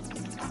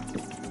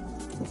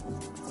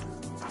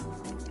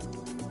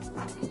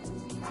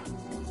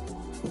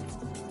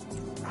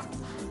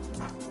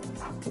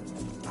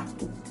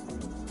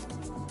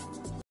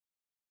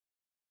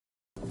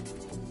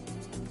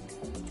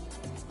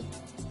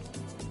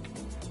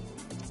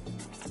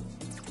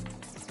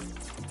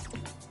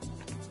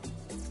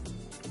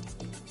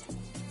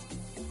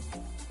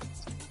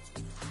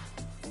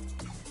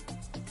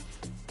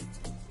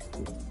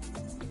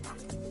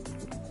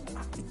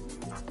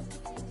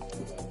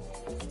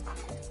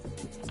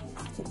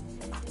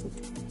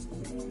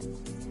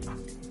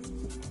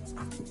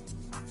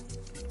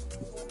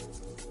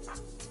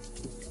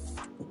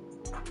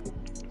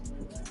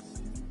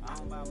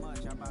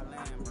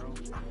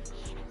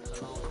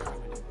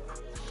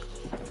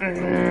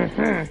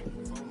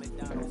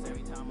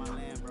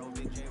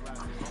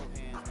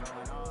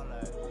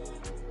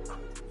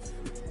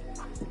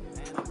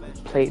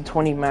 Played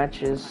 20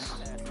 matches.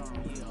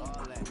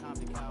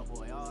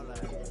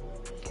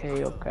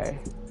 Okay.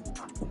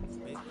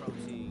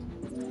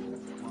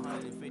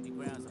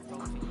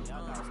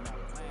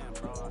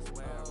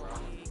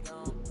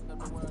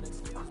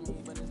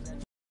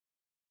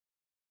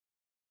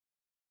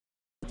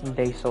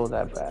 They sold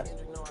that fast.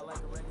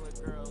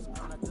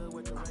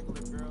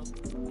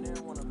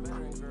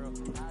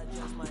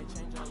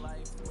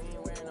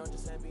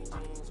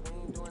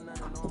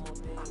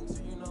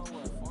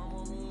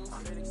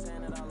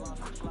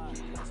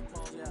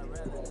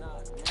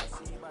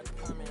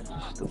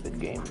 Stupid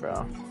game,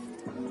 bro.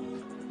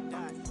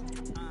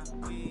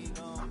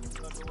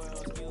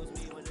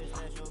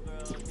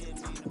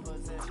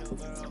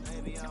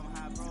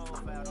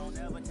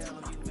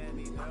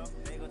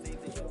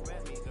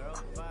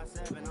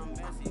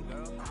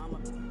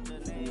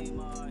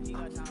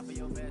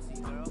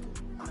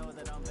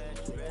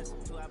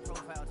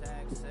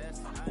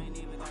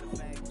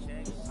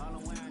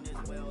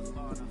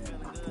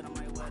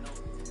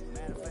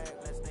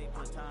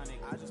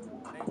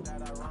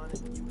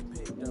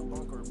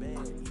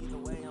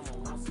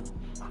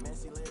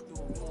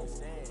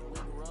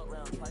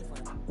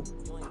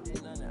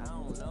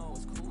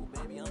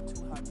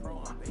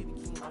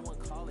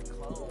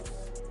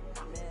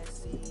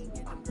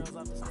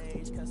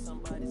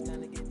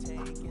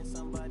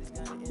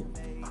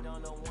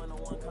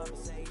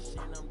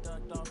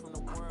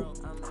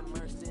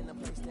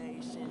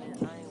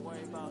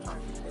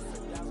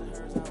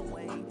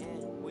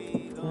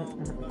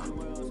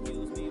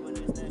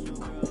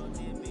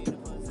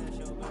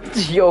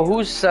 Yo,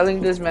 who's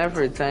selling this man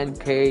for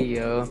 10K,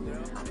 yo?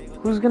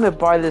 Who's gonna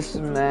buy this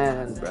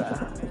man,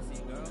 bruh?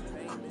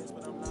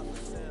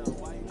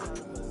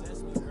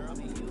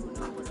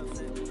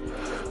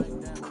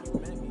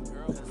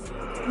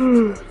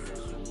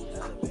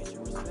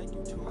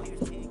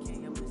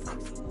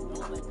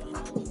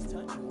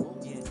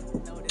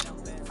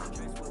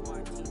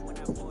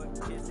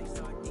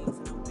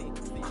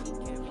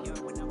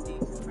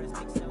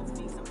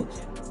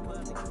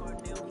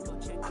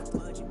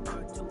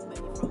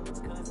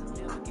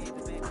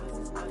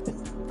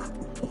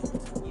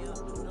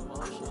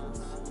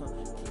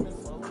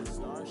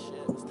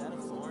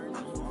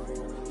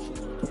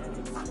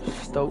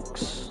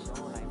 Stokes.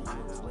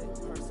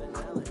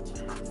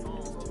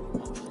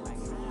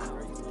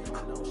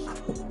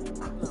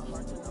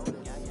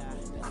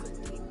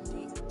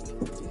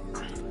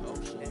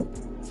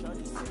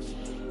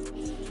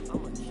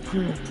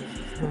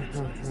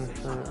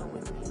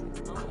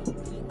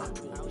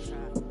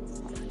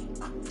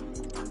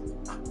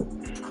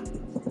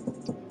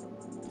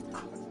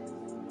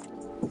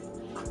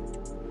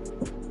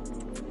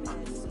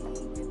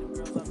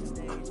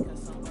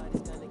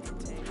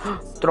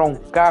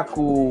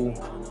 Troncaco.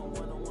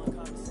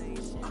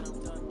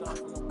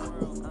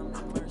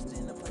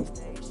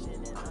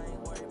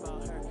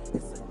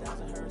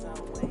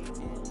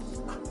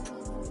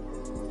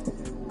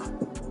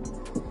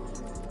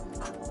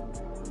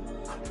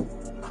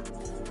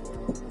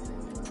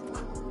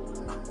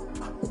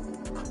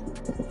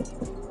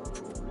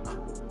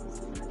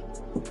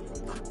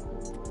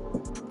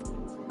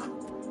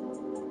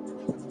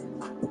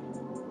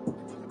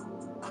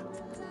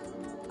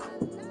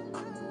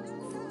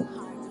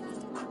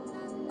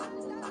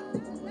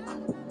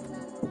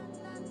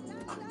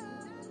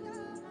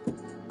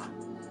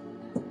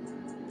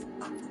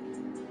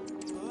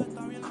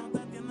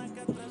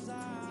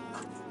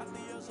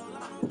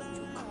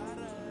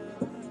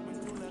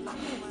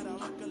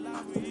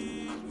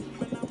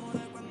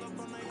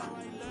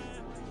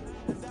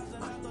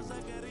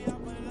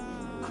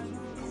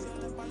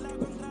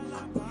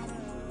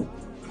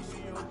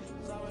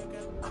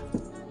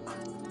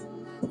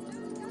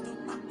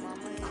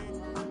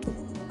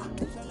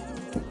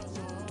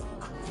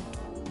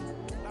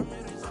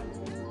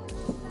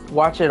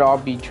 Watch it all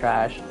be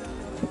trash.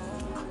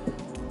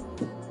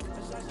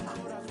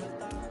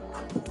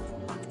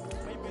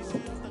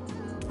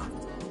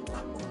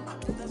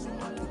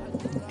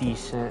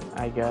 Decent,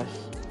 I guess.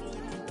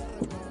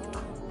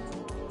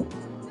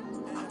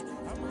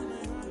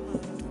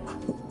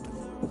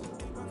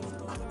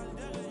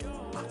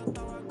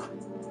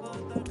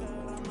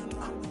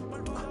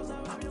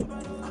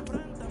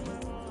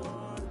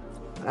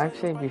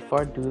 Actually,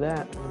 before I do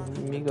that,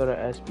 let me go to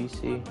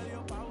SBC.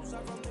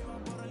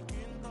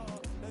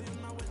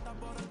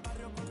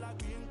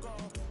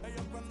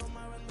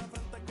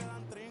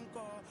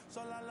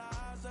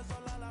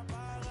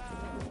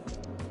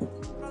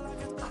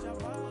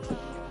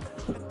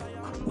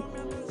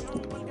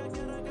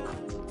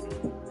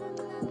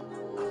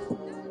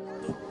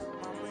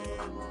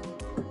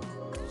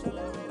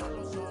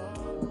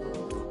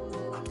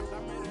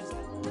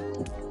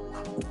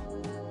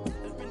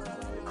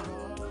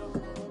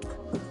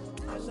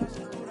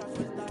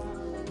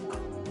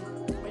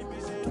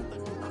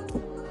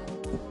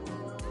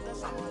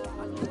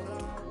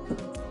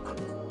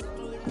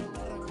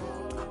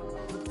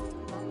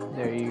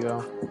 There you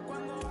go.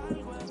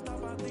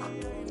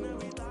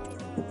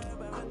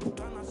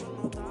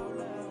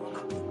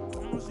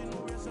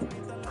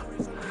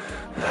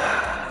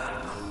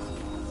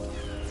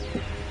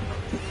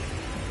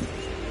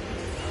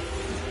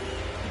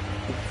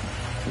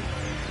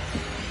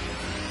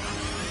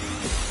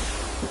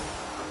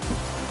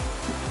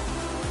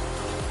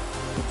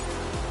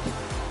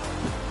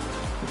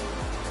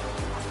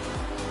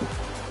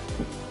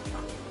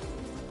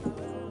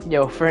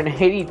 Yo, for an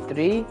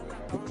 83?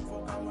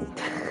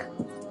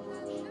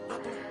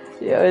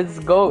 Yo, it's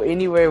go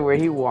anywhere where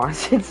he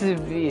wants it to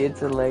be. It's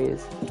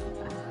hilarious.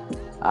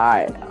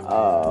 Alright,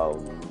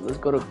 let's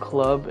go to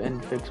club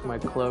and fix my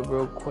club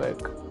real quick.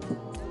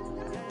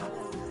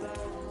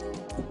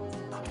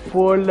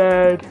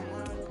 Fortnite.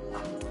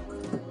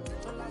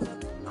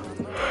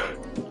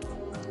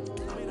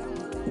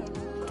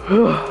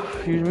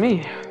 Excuse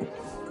me.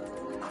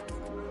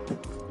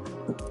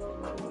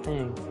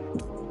 Dang.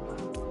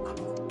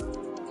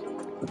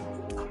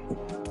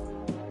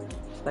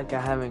 It's like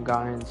I haven't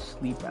gotten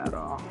sleep at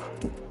all.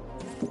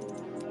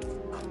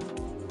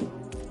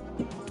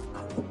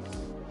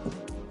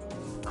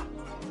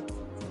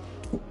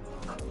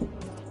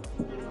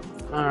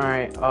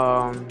 Alright,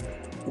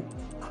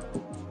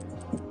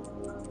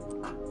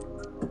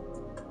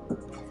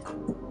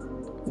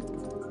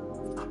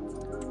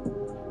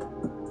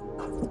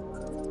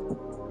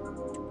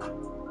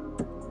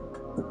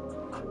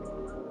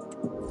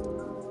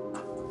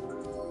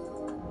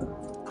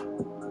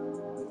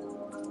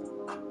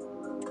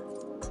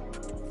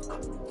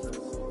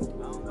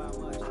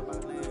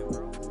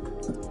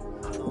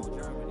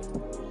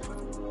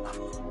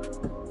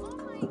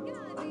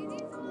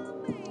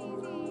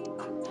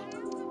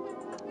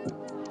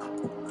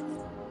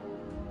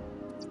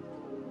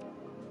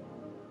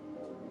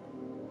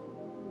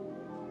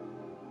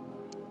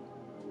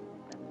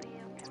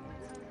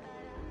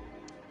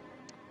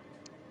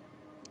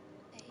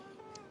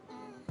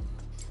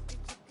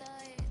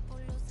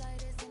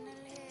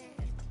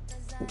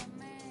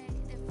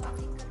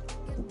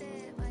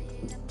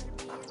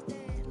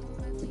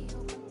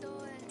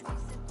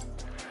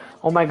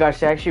 oh my gosh,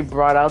 they actually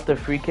brought out the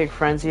free kick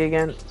frenzy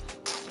again.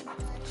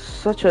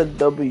 Such a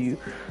W.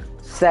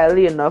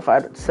 Sadly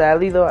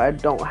though, I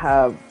don't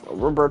have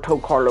Roberto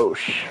Carlos.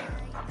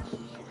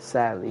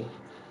 Sadly.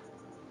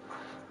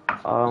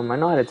 I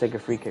know how to take a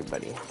free kick,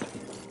 buddy.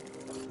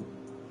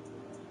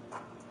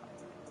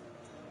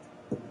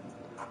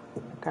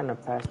 Kind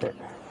of passed it.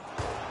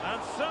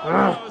 And so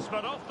goes,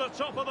 but off the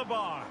top of the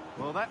bar.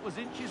 Well, that was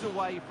inches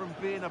away from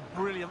being a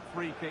brilliant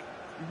free kick.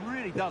 He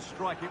really does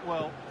strike it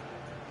well.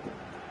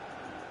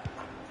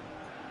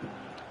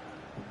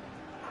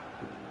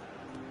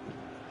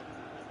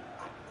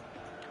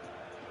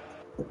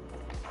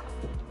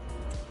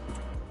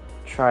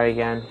 Try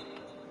again.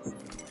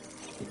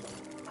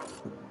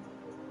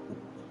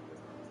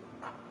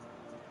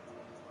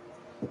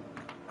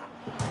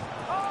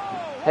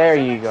 Oh, there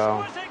you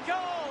go. Goal.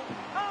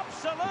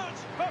 Absolute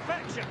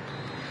perfection.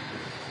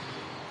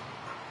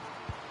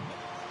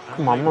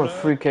 Come on, I'm a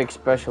free kick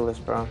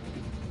specialist, bro.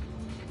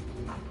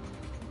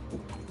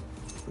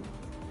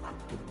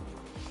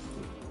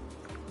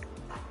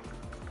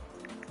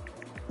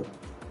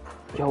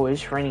 Yo,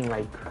 it's raining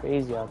like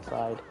crazy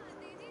outside.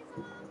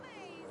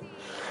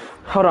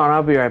 Hold on,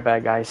 I'll be right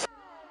back, guys.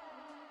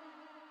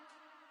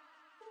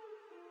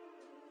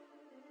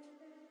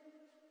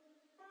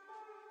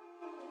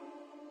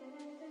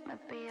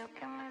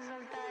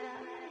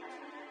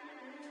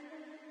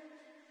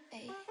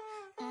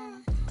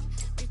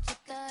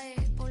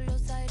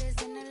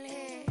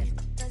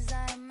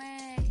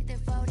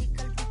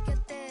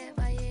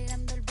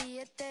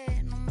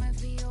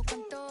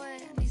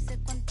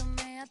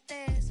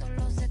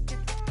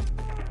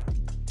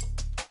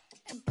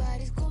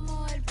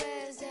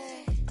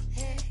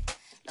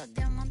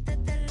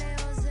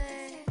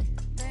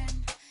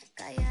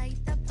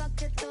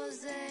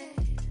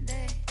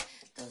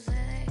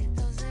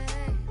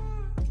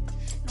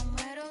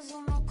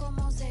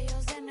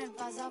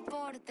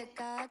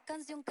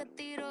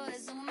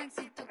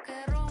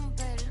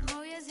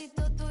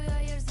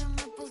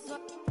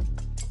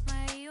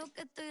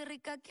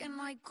 marca que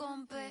no hay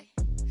compe.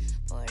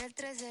 Por el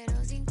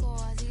 305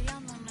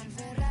 vacilando en el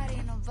Ferrari.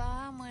 Nos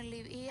bajamos el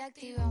live y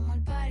activamos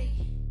el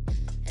party.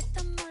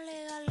 Estamos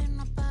legales,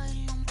 no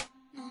apaguen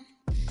la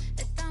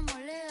Estamos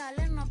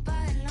legales, no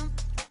apaguen la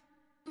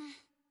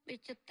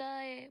Bicho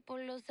está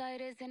por los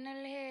aires en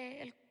el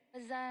G.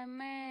 El SAM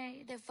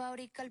de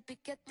fábrica el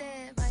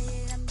piquete. Va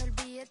llegando el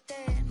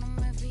billete. No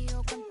me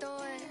fijo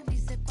cuánto es, ni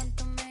sé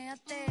cuánto me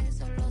gasté.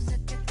 Solo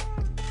sé que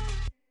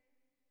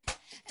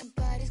en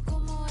París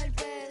como el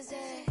PSG.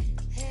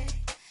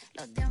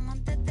 Los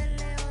diamantes de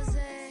lejos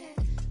se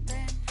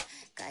ven.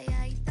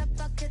 Calladita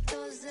pa' que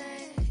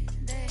tose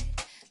de.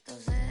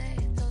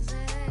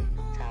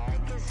 Sabe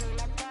que soy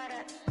la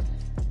pared.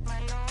 Me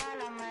lo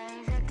jala, me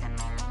dice que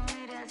no lo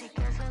mire, así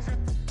que eso se.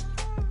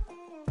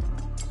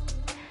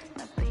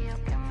 Me pidió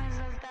que me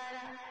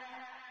soltara,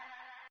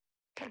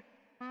 que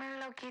me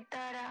lo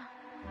quitara.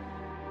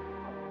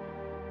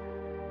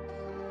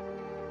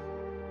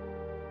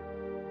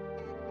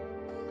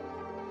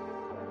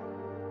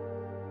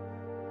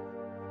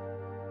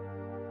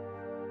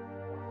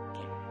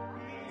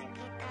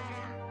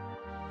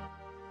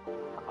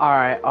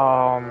 Alright,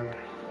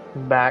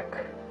 back.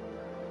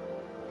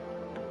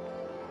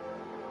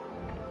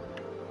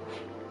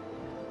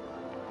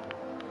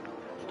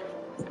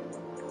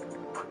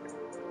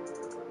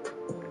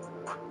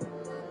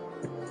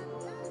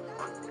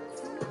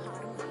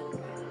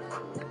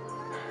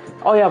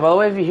 Oh yeah, by the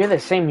way, if you hear the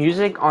same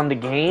music on the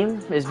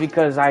game, it's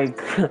because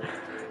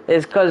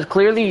it's because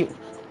clearly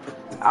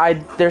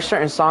there's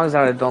certain songs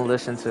that I don't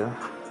listen to.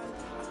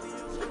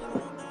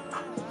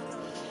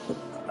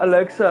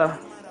 Alexa,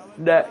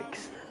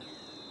 next.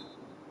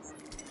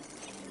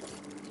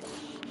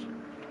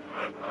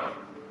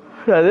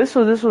 Yeah, this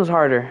was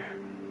harder.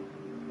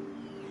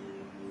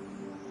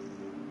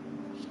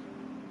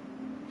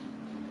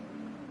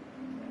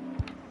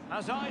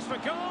 Has eyes for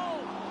goal.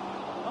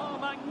 Oh,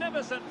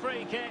 magnificent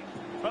free kick,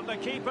 but the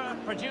keeper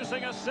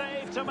producing a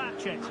save to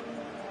match it.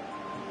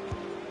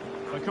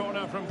 The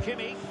corner from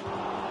Kimmich.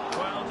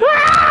 Well done.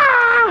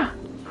 Ah!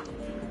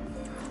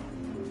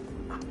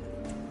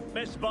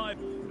 Missed by.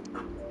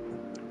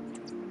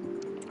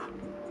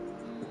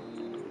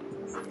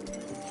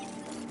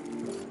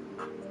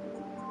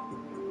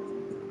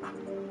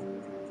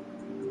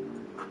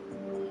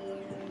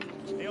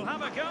 He'll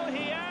have a go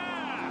here.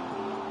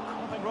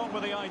 Nothing wrong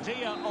with the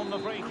idea on the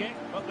free kick,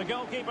 but the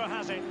goalkeeper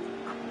has it.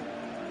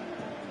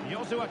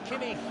 Joshua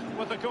Kimmich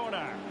with the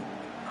corner.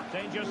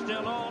 Danger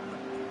still on.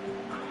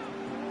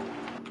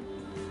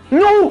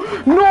 No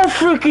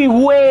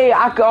freaking way!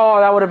 Oh,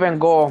 that would have been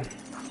goal.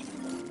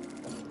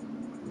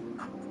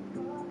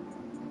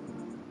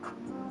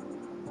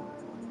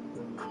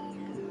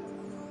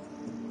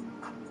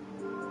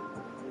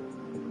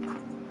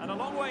 And a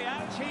long way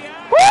out here.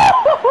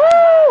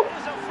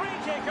 There's a free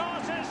kick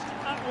artist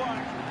at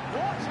work.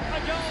 What a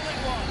goal it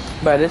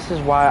was. But this is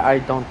why I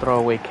don't throw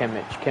away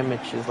Kimmich.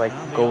 Kimmich is like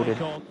goated.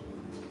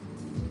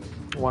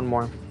 One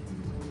more.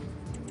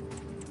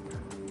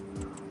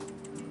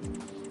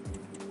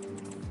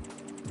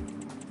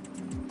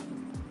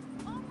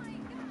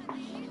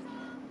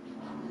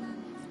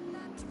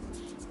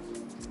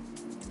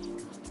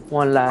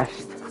 One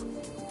last.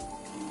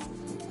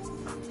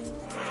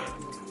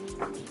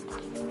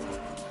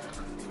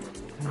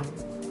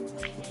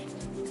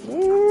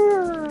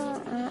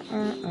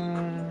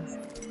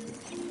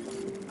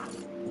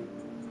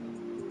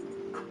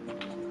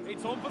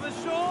 It's on for the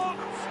shot.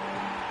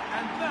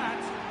 And that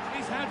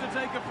is how to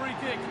take a free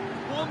kick.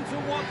 One to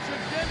watch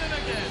again and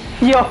again.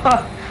 Yo.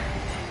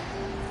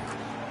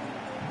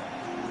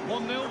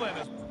 1-0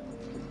 then.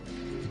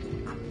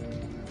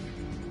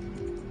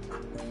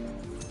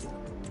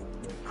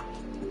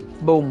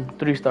 Boom,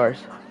 3 stars.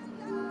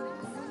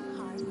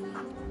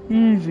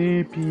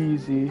 Easy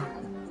peasy.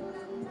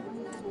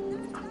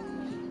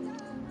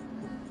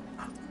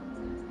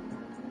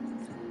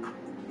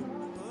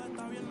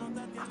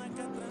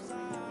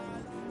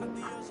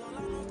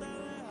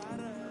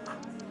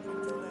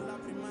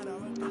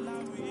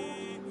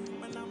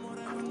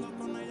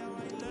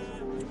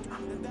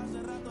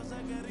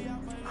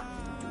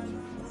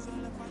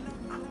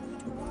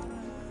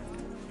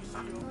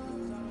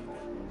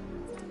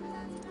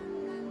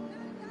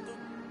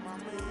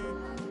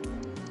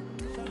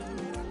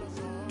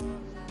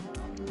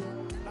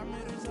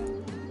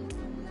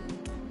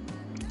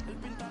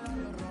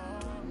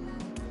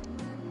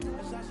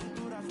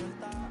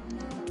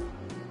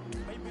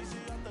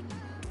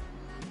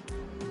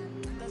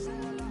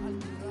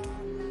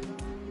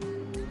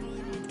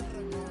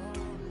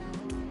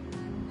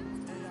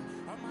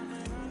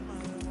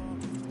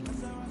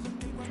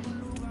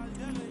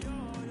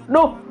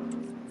 No.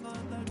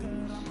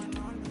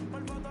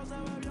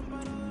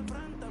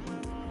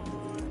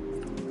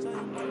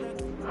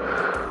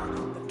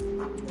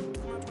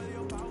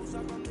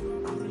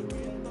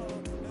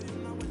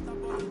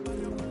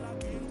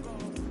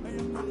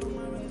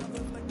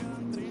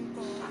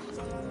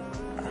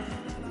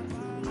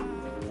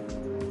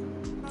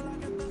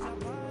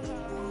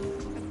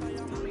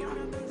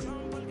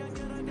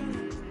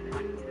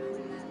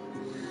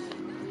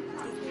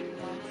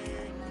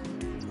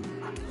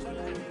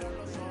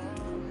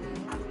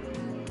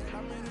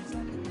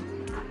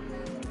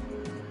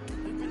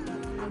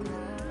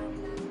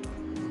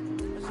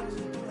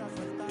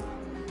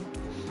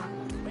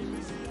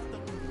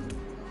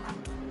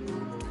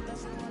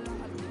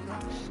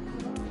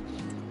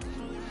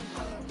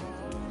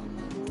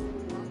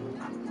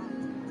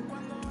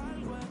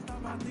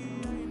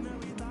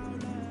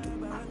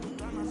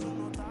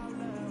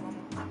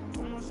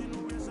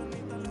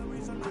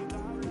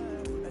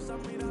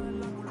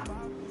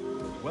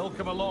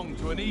 Welcome along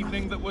to an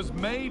evening that was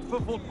made for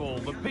football.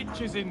 The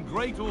pitch is in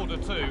great order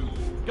too.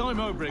 Guy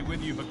Mowbray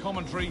with you for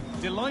commentary.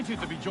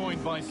 Delighted to be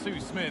joined by Sue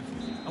Smith.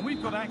 And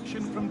we've got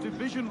action from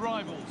division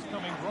rivals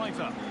coming right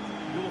up.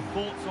 Your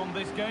thoughts on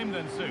this game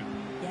then, Sue?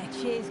 Yeah,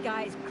 cheers,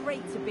 guys.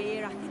 Great to be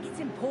here. I think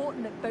it's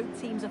important that both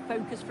teams are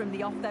focused from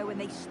the off, though,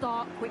 and they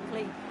start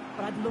quickly.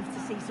 But I'd love to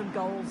see some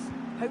goals.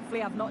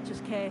 Hopefully I've not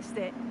just cursed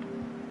it.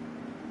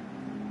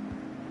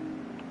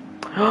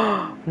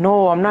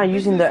 No, I'm not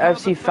using the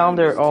FC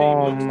Founder.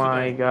 Oh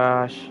my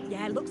gosh.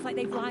 Yeah, it looks like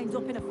they've lined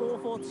up in a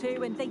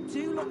 4-4-2, and they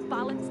do look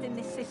balanced in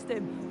this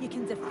system. You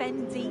can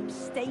defend deep,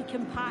 stay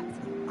compact,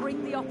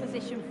 bring the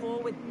opposition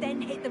forward,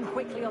 then hit them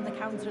quickly on the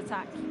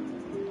counter-attack.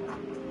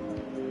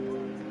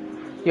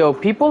 Yo,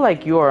 people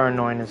like you are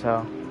annoying as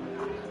hell.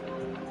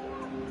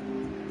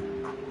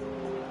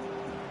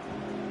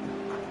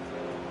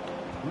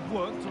 Good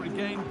work to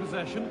regain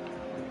possession.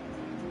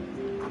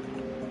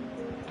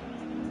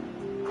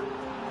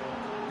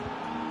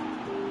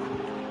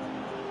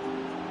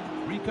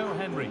 Rico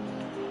Henry.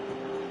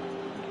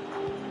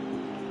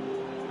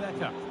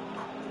 Becker.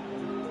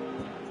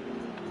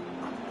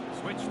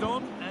 Switched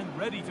on and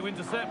ready to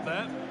intercept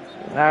there.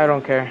 I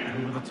don't care.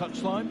 Over the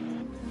touchline.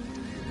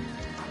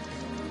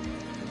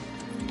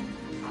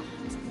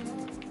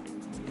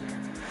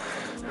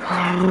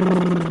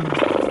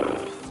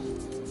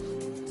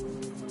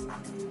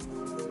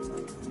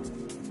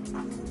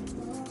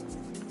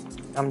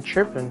 I'm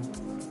tripping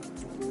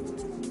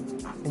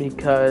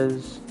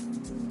because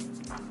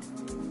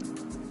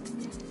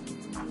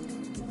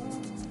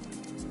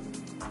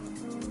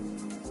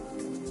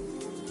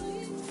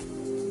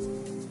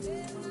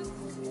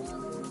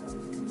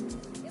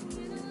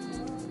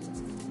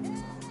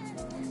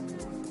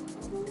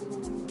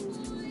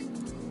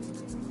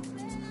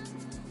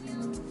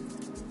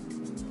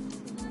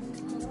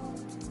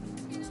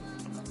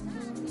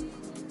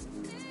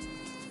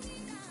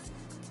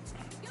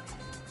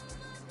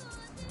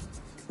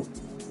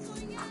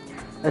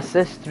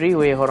assist 3,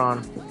 wait, hold on.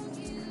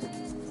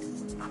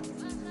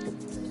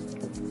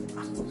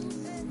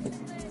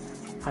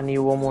 I need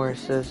one more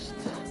assist.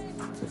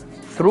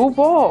 Through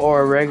ball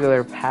or a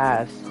regular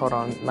pass? Hold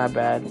on, my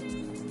bad.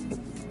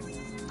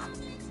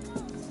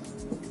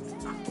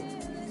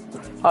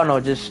 Oh no,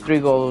 just 3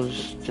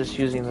 goals, just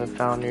using the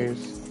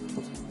Founders.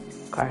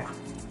 Okay.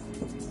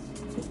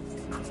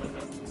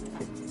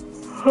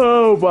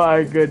 Oh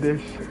my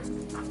goodness.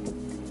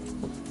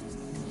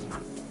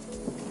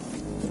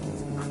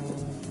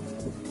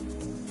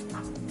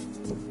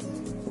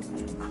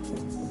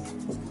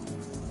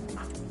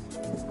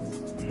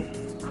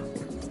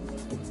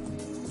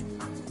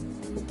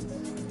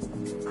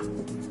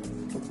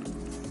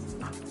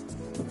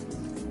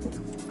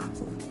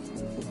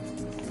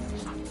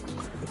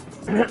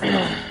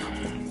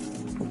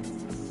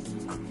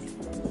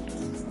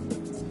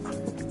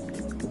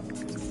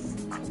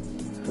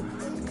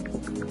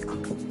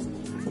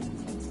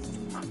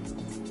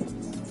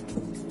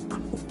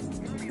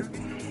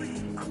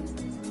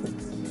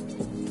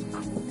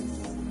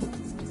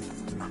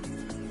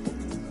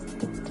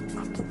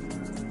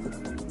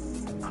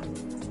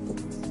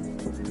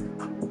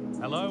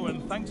 Hello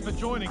and thanks for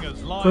joining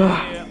us live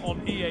here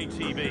on EA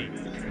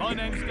TV. My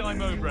name's Guy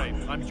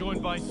Mowbray. I'm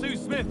joined by Sue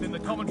Smith in the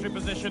commentary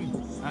position,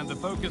 and the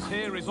focus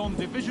here is on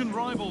division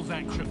rivals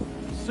action.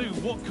 Sue,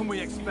 what can we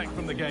expect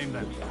from the game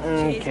then?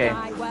 Okay.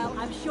 Well,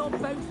 I'm sure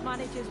both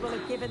managers will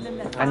have given them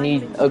the I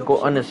need a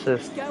goal, an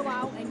assist. Go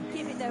out and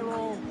give it their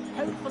all.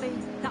 Hopefully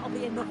that'll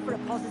be enough for a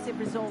positive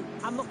result.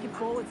 I'm looking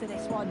forward to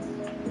this one.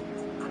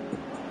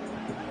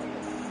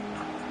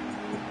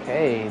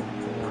 Okay,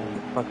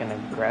 fucking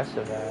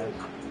aggressive ass.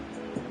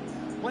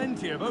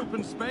 Plenty of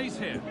open space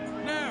here.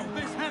 Now,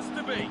 this has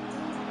to be.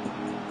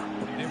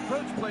 The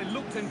approach play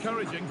looked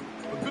encouraging,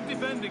 but good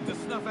defending to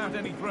snuff out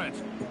any threat.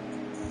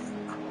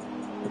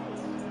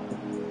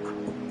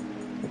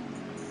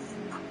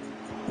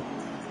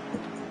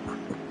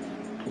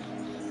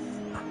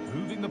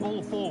 Moving the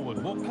ball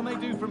forward, what can they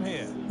do from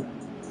here?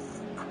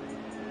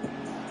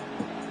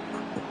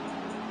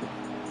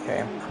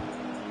 Okay.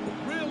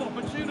 Real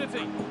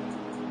opportunity.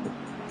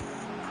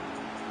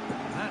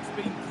 That's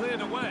been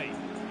cleared away.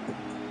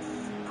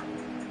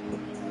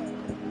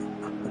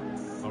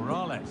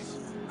 Morales.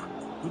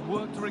 Good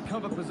work to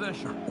recover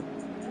possession.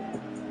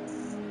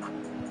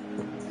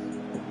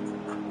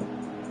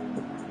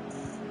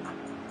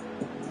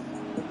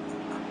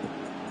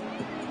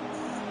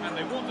 And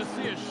they want to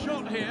see a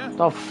shot here.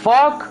 The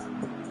fuck?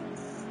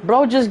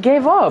 Bro just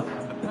gave up.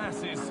 The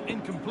pass is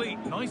incomplete.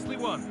 Nicely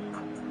won.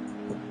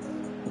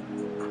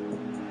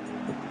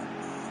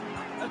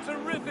 A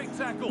terrific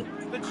tackle.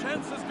 The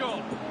chance has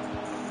gone.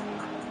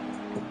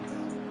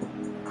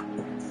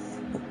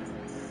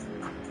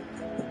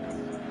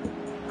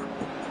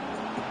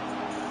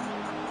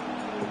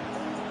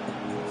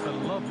 It's a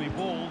lovely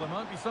ball. There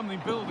might be something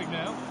building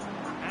now.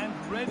 And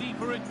ready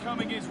for it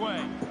coming his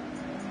way.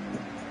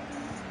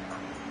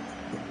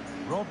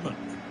 Rodman.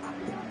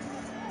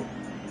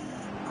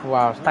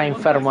 Wow, está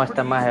enfermo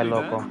este maje,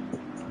 loco.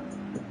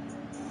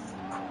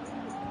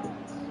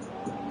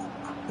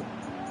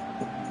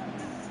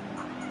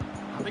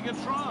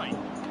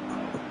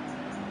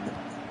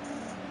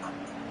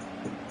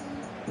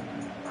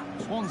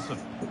 Swanson.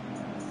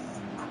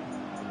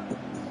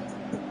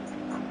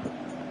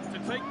 To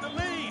take the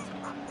lead.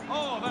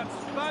 Oh, that's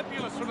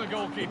fabulous from the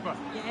goalkeeper.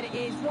 Yeah, it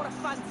is. What a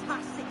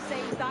fantastic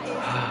save that is.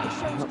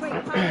 It shows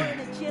great power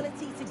and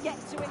agility to get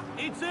to it.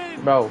 It's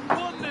in. Bro,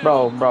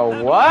 1-0. bro,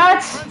 And what?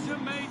 Pressure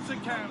made to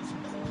count.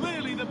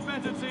 Clearly the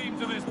better team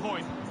to this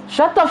point.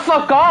 Shut the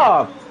fuck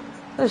up!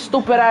 This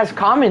stupid ass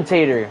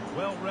commentator.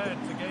 Well read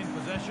to gain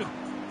possession.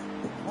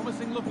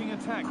 Promising looking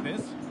attack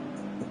this.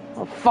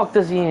 What the fuck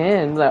does he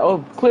in? Like, oh,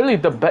 clearly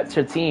the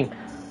better team.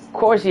 Of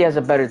course he has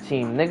a better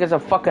team. Nigga's a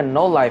fucking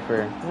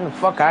no-lifer. Get the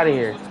fuck out of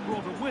here.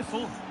 Brought a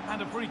whistle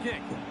and a free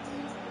kick.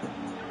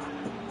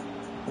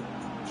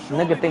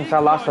 Nigga thinks I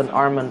lost an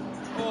arm and...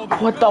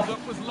 What the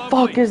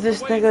fuck is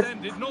this nigga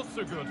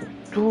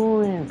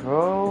doing,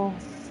 bro?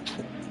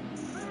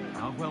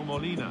 Alvaro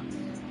Molina.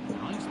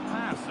 Nice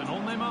pass and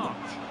on they march.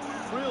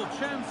 Real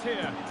chance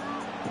here.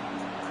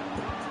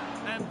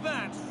 And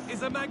that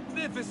is a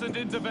magnificent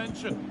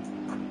intervention.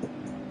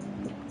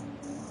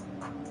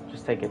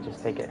 Just take it,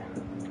 just take it.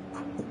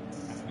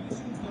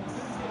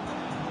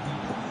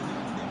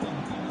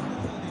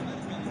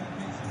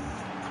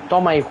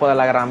 Toma, hijo de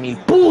la gran mil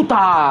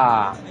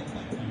puta!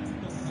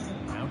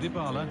 Now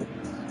Dybala.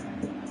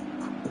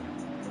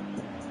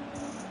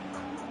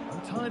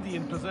 Untidy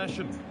in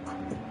possession.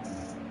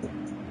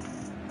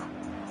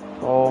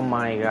 Oh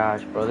my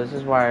gosh, bro. This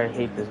is why I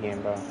hate this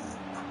game, bro.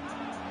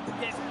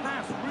 Gets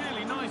passed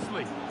really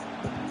nicely.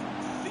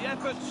 The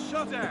effort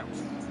shut out.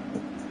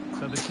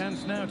 So the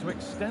chance now to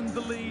extend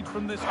the lead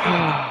from this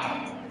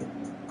game.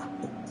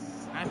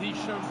 And he's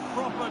shown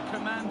proper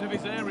command of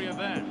his area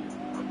there.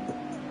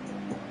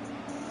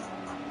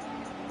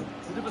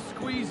 Bit of a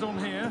squeeze on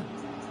here.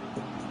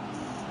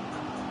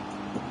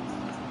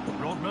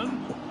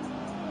 Rodman.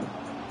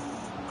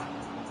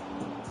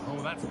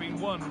 Oh, that's been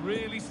won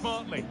really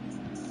smartly.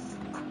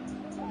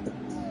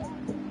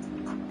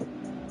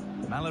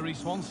 Mallory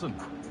Swanson.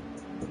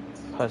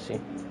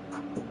 Pussy.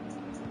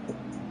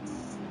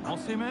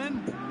 Osimhen.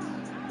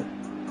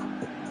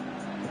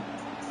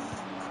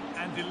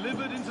 And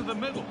delivered into the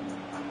middle.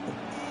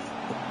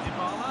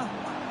 Dybala.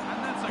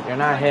 And that's a You're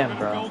not great him, bit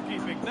bro. of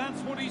goalkeeping.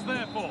 That's what he's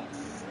there for.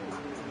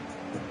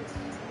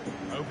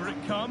 Over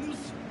it comes.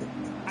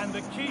 And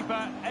the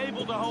keeper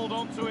able to hold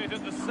on to it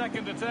at the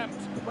second attempt.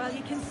 Well,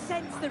 you can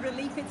sense the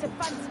relief. It's a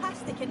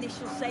fantastic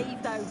initial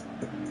save, though.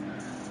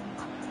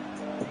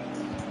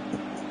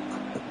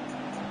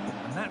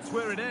 And that's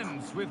where it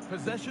ends, with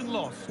possession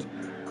lost.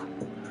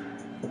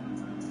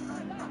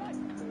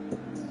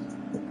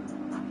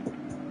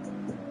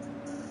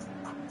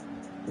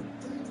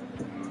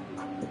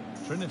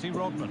 Trinity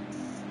Rodman.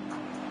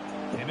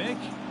 Kimmich.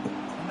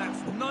 And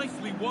that's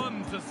nicely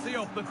won to see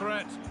off the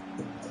threat.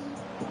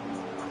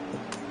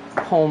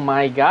 Oh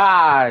my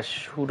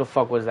gosh. Who the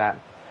fuck was that?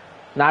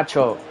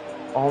 Nacho.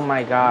 Oh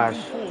my gosh.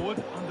 Moving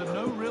forward under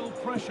no real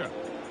pressure.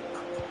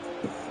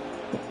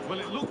 Well,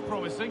 it looked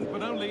promising,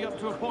 but only up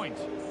to a point.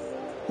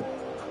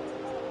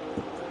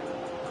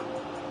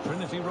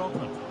 Trinity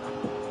Rodman.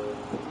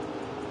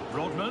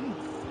 Rodman.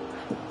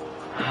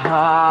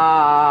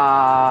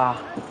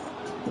 Ah.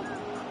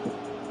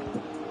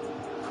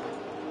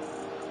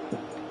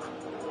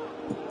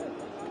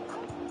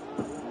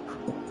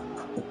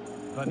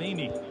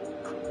 Vanini.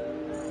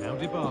 Now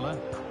Dybala.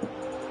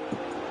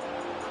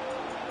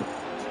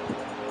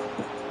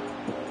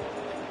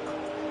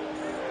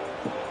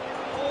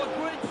 Oh, a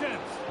great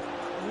chance.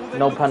 Oh, they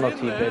No looked penalty,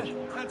 in there.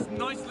 bitch. That's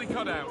nicely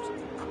cut out.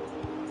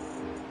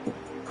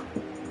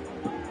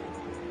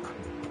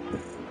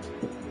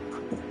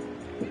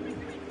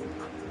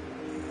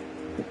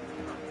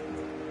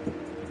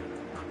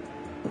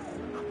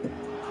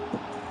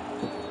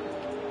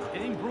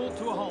 Getting brought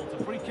to a halt.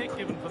 A free kick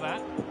given for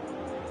that.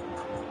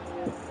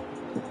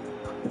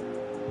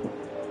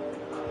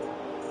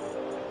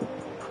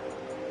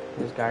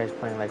 This guy is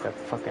playing like a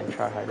fucking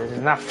tryhard. This is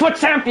not foot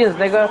champions,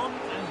 nigga.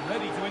 And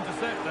ready to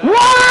intercept there.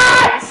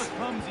 What? A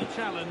clumsy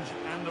challenge,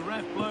 and the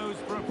ref blows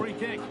for a free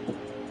kick.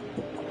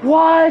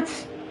 What?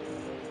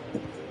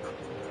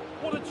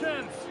 What a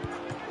chance!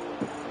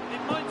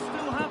 It might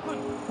still happen.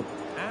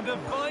 And a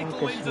vital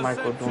What is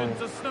Michael interception doing?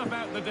 to snuff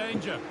out the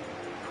danger.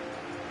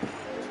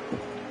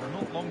 Well,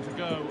 not long to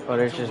go. Oh,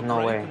 there's until just the no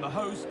break, way. and the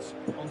hosts,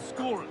 on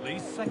score at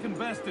least, second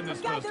best in this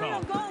first Gathering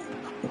on half.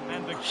 goal.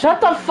 And the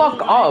Shut the keeper fuck more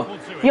than up. equal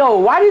to it. Yo,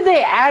 why did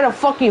they add a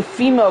fucking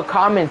female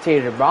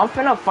commentator, bro? I'm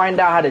finna find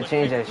out how to The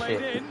change kick that played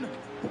shit. in.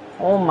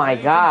 Oh my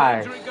Danger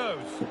gosh. it goes.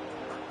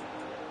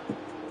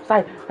 It's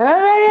like,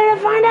 I'm ready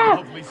to find out.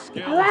 Lovely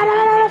skill I'm to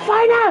ready keep to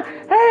find out.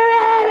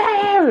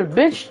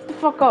 Bitch, shut the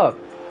fuck up.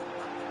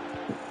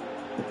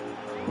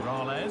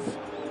 Morales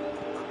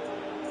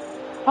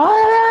Oh,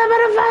 I'm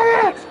ready to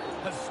find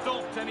out. has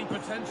stopped any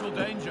potential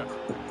danger. And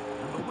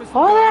the whistle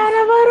Oh, goes.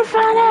 I'm ready to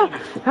find out.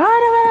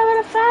 I'm ready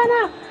to find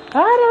out.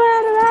 I'm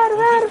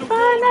ready Just to a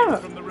find warning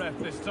out. from the ref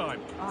this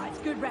time. Oh, it's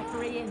good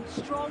refereeing.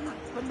 Strong,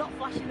 but not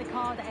flashing the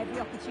card at every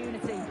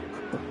opportunity.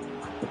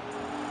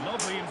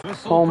 Lovely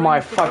whistle Oh my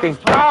brings the fucking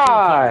first half to a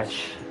close.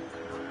 gosh.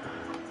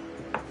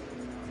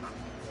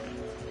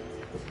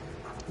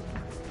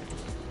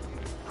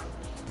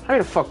 Hurry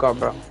the fuck up,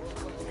 bro.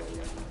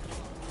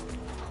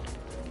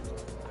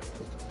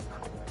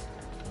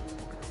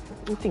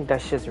 You think that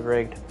shit's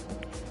rigged?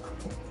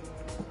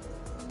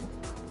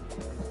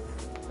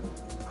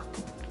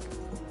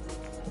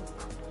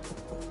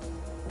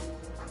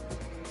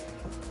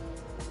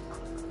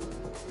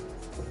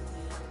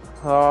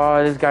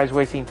 Oh, this guy's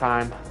wasting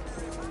time.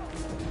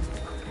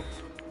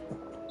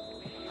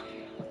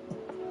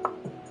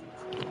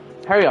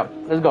 Hurry up,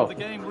 let's go. The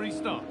game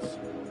restarts.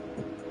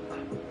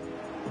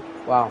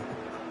 Wow.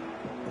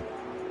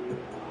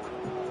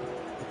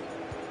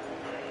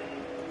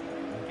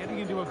 Getting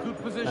into a good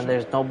position. And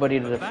there's nobody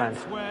to But defend.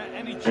 that's where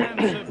any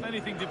chance of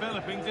anything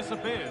developing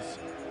disappears.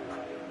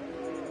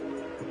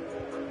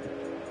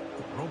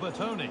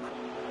 Robertoni.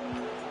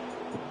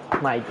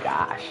 My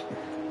gosh.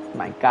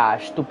 My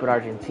gosh, stupid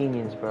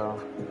Argentinians, bro.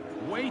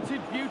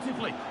 Weighted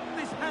beautifully.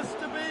 This has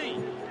to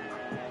be.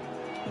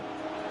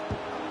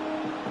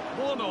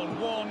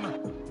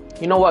 One-on-one.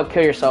 You know what?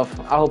 Kill yourself.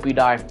 I hope you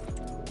die.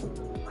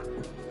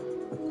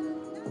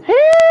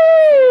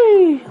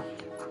 Hey!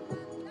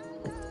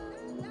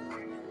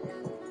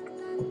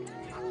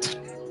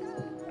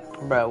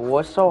 Bro,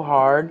 what's so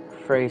hard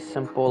for a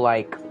simple,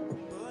 like,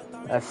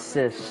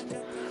 assist?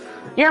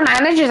 Your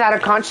manager's out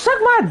of control.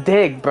 Suck my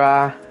dick,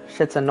 bruh.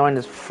 Shit's annoying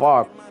as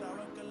fuck.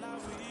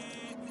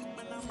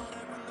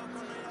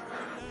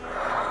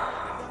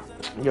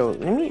 Yo,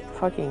 let me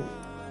fucking...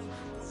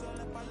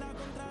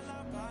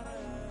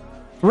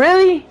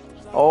 Really?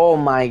 Oh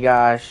my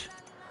gosh.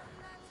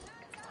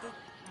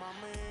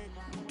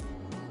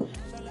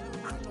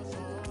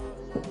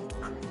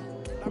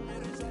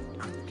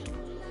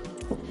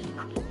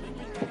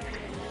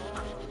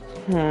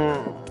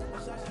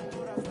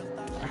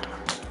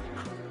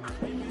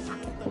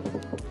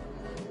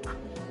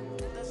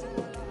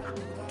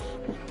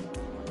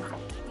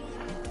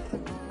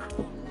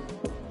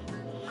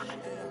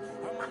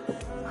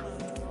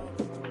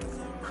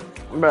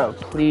 Bro,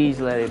 please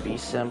let it be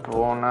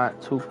simple,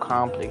 not too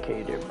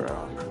complicated, bro.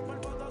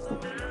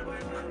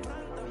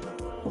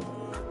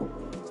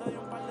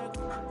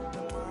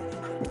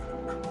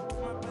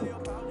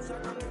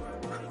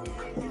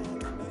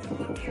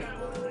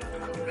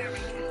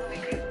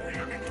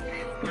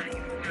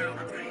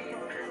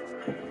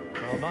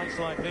 Well, nights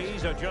like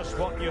these are just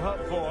what you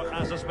hope for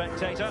as a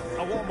spectator.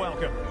 A warm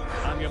welcome.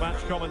 I'm your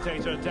match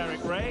commentator,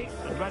 Derek Ray,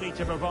 and ready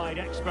to provide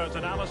expert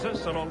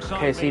analysis alongside.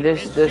 Okay, see, me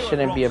this is Stuart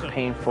shouldn't be a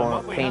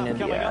Bronson. pain in the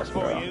Coming up ass,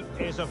 for bro. you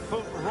is a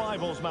foot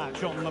rivals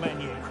match on the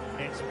menu.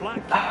 It's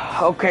Black.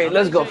 Okay,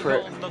 let's go for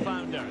it. The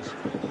Founders.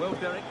 Well,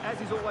 Derek, as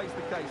is always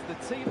the case, the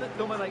team that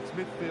dominates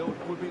midfield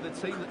would be the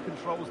team that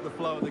controls the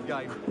flow of the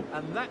game.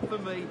 And that, for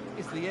me,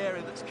 is the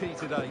area that's key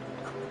today.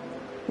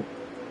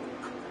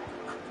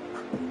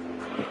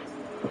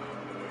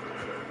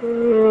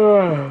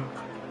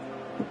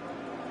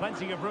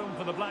 Plenty of room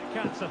for the Black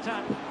Cats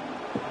attack.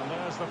 And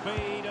there's the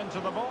feed into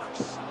the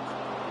box.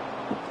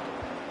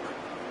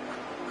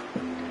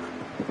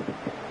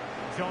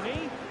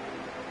 Johnny.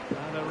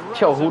 And a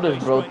Yo, who does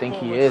bro relatively think he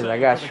straightforward is? I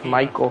got save for the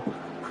keeper. Schmeichel.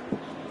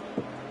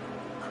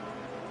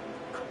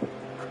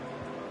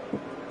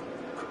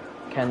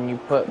 Can you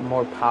put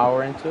more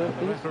power into it, The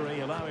please? referee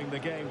allowing the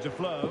game to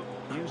flow,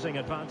 using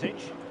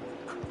advantage.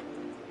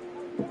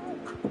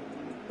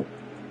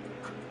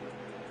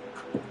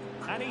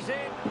 And he's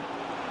in.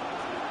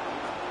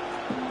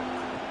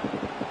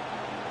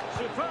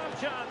 Superb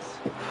chance.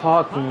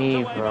 Fuck Marked me,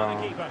 away by the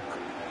bro. keeper.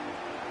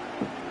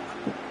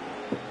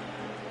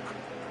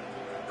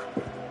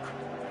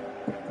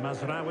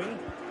 Mazraoui.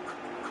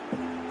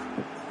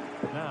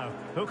 Now,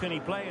 who can he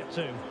play it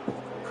to?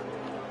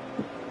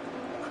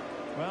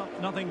 Well,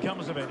 nothing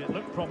comes of it. It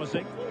looked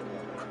promising.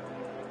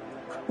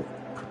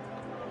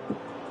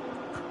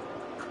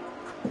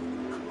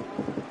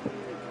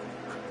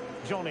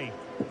 Johnny.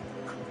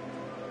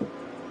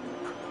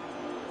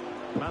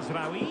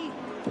 Mazraoui.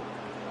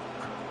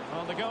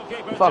 On the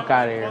goalkeeper. Fuck doing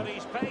outta here. What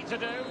he's paid to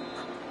do.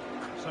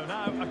 So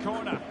now a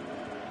corner.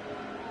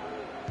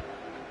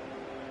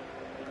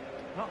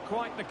 Not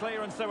quite the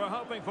clearance they were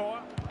hoping for.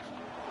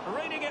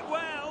 Reading it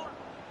well.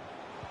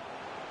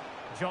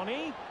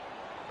 Johnny.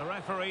 The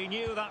referee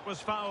knew that was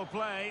foul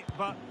play,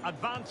 but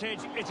advantage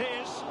it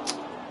is.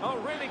 Oh,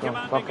 really Some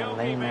commanding fucking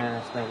lame goalkeeping.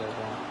 ass nigga,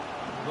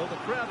 bro. Well, the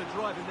crowd are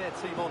driving their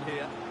team on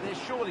here. They're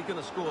surely going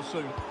to score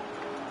soon.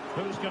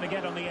 Who's going to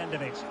get on the end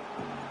of it?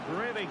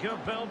 Really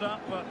good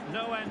build-up, but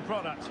no end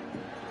product.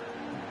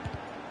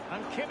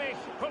 And Kimmich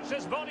puts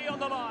his body on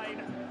the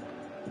line.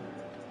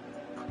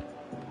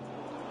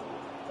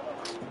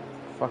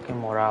 Fucking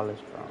Morales,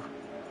 bro.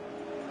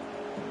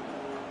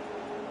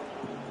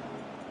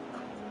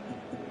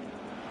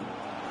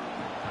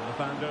 And the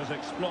Founders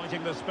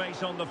exploiting the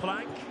space on the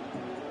flank.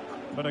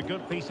 But a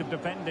good piece of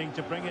defending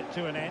to bring it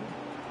to an end.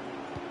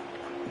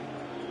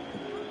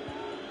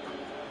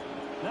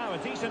 Now a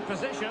decent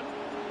position.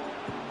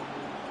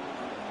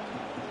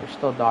 You're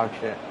still dog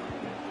shit.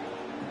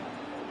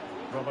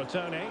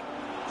 Robertoni.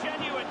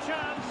 Genuine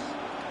chance.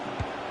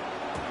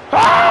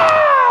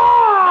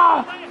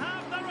 Ah! They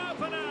have their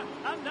opener,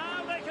 and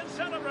now they can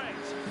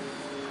celebrate.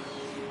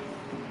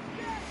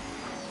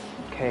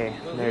 Okay,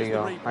 Well, there you here's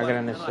go. the replay, I got an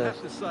and I have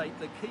assist. to say,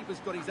 the keeper's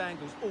got his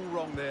angles all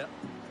wrong there.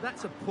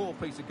 That's a poor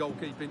piece of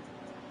goalkeeping.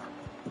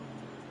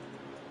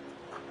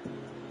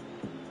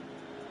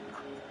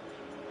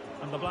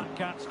 And the Black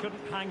Cats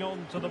couldn't hang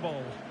on to the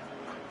ball.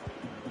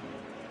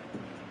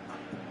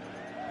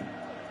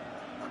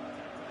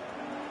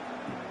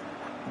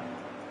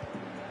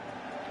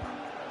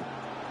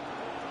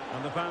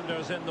 And the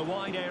Founders in the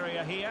wide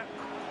area here.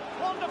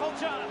 Wonderful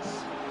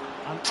chance.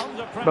 And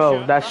under pressure,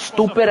 Bro, that was a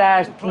stupid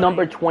ass fine play.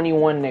 number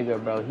 21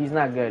 nigga, bro. He's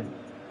not good.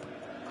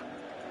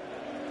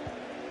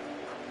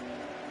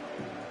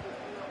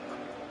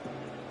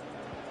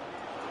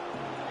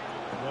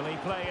 Will he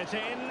play it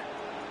in?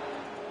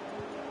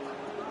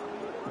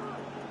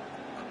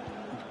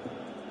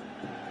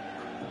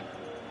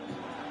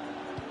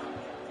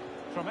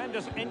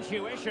 Tremendous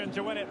intuition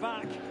to win it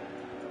back.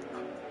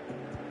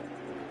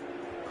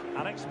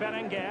 Alex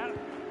Berenguer.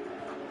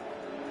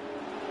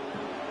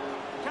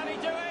 Can he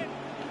do it?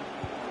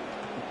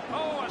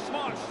 Oh, a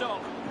smart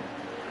stop.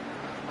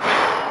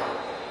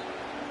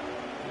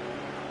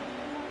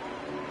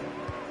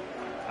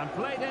 And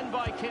played in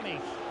by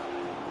Kimmich.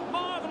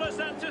 Marvellous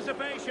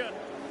anticipation.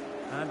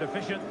 And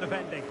efficient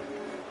defending.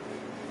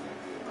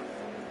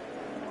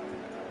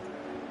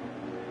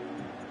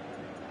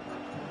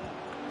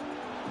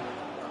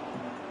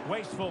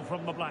 Wasteful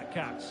from the Black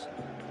Cats.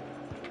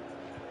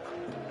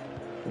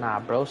 Nah,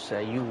 bro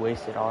said you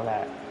wasted all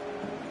that.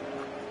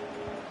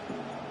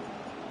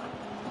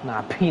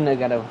 Nah, Pina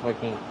got a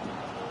fucking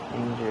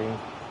injury.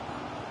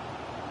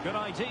 Good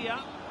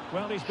idea.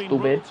 Well, he's been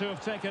Stupid. ruled to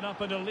have taken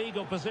up an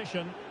illegal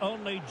position.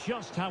 Only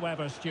just,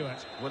 however,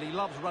 Stuart. Well, he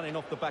loves running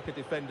off the back of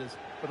defenders,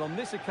 but on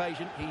this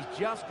occasion, he's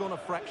just gone a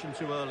fraction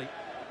too early.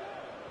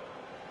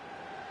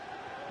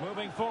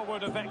 Moving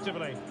forward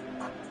effectively.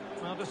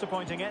 Well,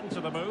 disappointing end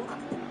to the move.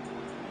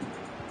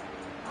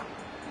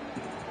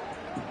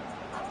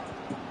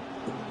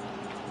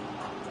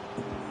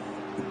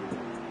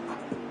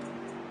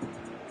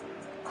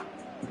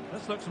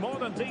 This looks more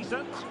than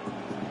decent.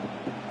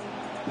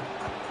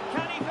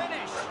 Can he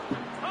finish?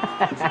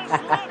 Oh, just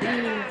look at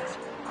that!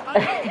 I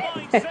don't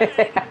mind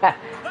saying, that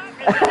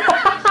is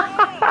a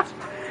nice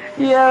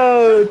goal.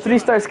 Yo,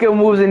 3-star skill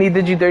moves and he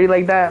did you dirty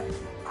like that.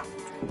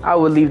 I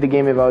would leave the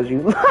game if I was you.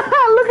 Look at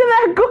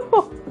that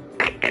goal.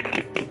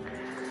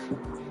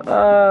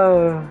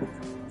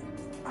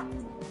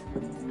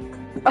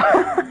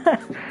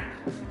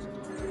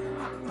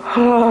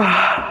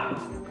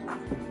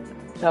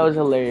 That was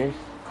hilarious.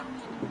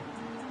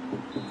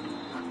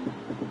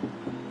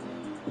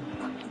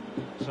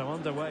 So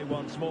underway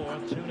once more,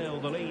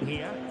 2-0 the lead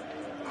here.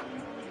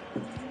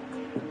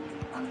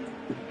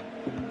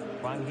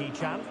 Wang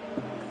Hee-chan.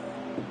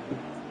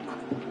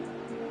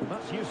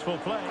 That's useful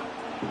play.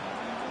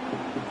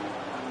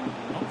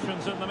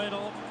 Options in the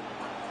middle.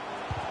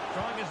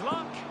 Trying his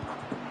luck.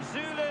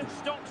 Zulin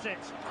stops it.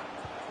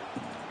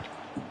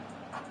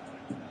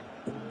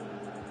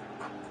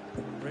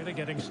 Really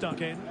getting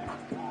stuck in.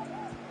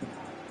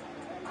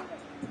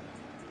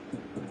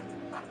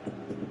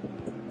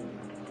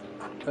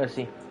 Let's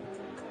see.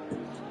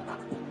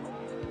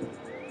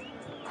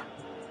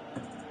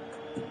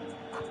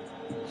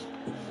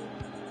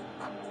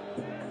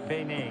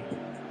 Bene.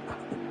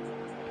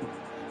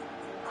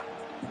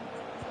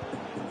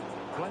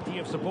 Plenty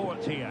of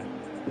support here.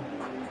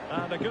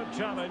 And a good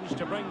challenge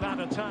to bring that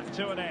attack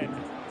to an end.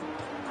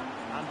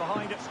 And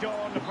behind it's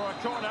gone for a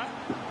corner.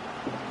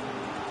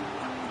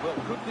 Well,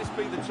 could this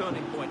be the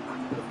turning point?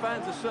 The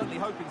fans are certainly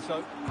hoping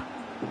so.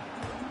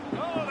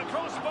 Oh, the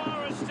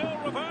crossbar is still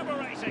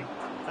reverberating.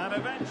 And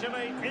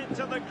eventually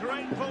into the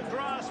grateful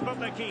grasp of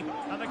the keeper.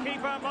 And the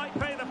keeper might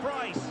pay the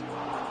price.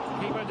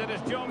 Keeper did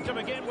his job to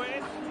begin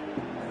with.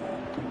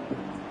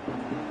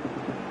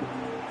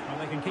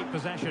 And they can keep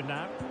possession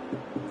now.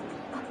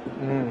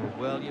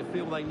 Well, you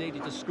feel they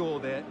needed to score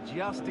there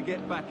just to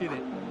get back in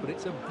it, but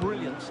it's a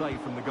brilliant save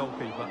from the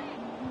goalkeeper.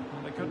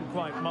 And they couldn't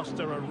quite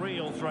muster a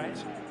real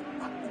threat.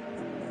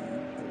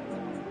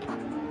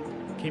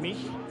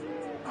 Kimmich.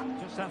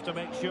 Just have to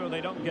make sure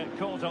they don't get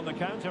caught on the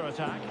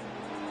counter-attack.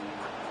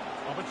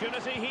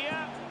 Opportunity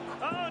here.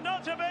 Oh,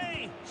 not to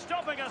be!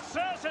 Stopping a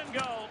certain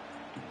goal.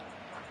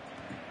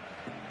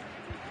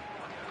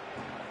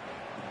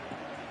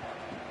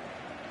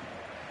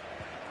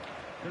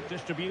 Good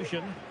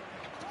distribution.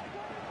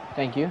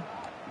 Thank you.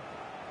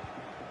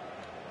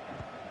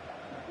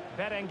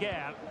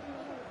 Berenguer.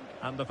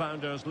 And the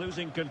Founders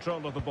losing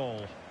control of the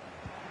ball.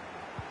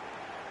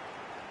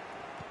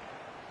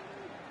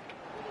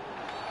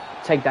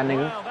 Take that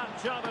nigga. Well,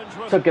 that challenge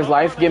was Took his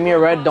life. Give me a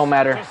red, don't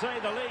matter. to say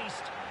the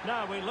least.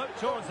 Now we look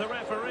towards the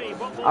referee.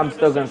 What will I'm the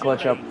still gonna decision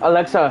clutch up. be?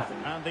 Alexa,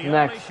 And the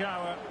next. early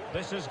shower.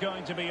 This is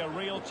going to be a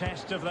real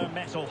test of their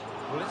mettle.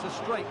 Well, it's a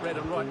straight red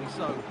and rightly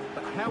so,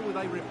 but how will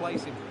they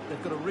replace him?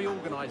 They've got to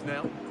reorganise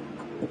now.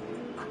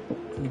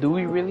 Do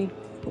we really?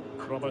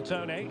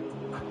 Robertone.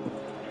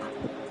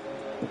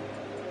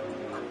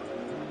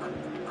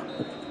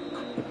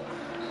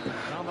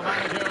 Now the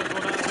managers will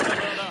now deliver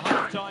their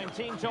half-time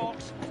team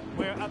talks.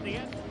 We're at the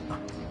end.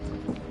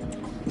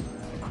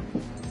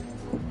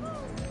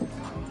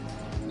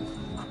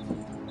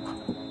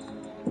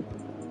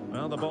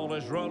 the ball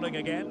is rolling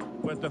again,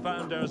 with the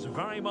Founders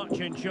very much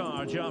in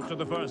charge after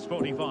the first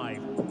 45.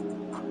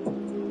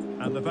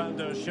 And the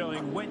Founders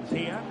showing width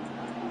here.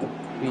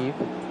 Beef.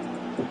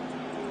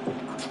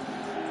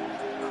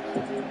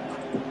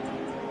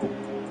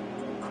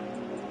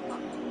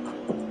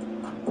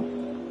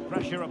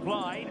 Pressure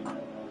applied.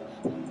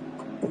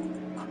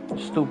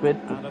 Stupid.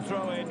 And a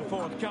throw-in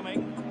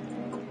forthcoming.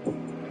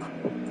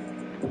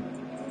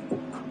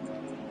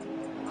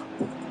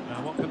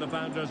 Now what can the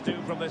Founders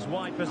do from this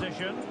wide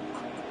position?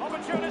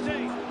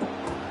 Opportunity!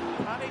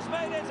 And he's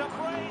made it a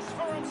brace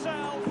for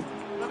himself.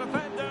 The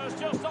defender's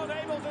just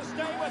unable to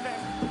stay with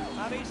him.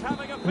 And he's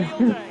having a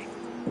field day.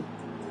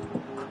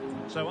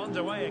 So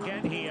underway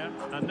again here,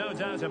 and no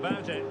doubt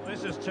about it,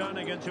 this is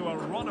turning into a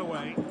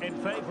runaway in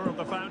favour of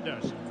the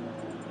Founders.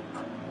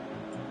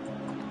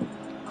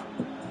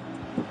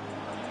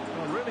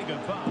 Really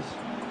good pass.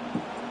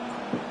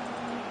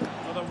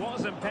 Well, there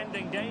was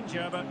impending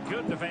danger, but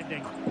good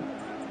defending.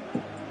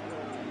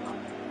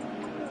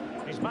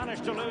 He's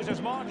managed to lose his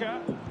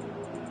marker.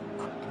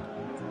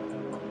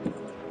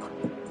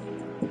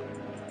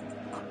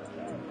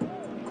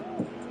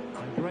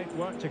 And great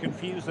work to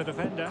confuse the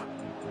defender.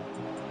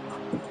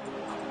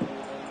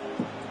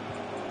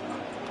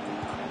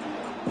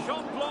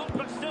 Shot blocked,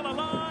 but still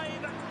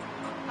alive.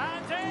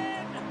 And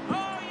in!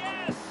 Oh,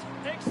 yes!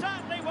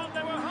 Exactly what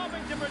they were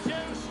hoping to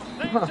produce.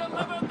 They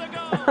delivered the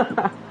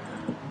goal.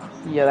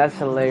 Yeah, that's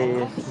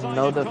hilarious.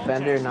 No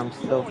defender and I'm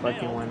still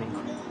fucking winning.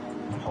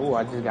 Oh,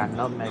 I just got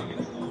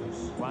nutmegged.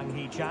 Wang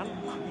Hee-chan.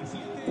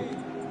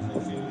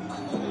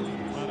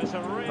 Well, it's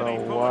a really Bro,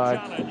 poor what?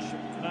 challenge.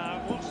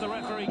 Now, what's the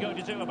referee going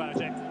to do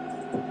about it?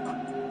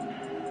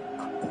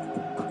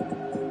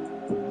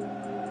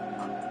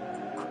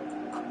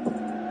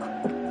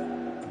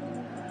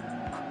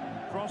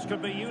 Cross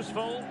could be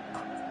useful.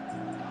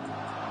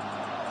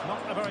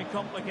 Not a very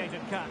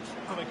complicated catch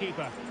for the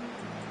keeper.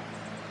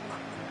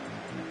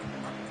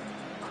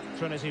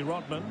 Trinity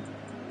Rodman.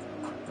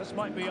 This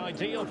might be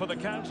ideal for the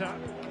counter.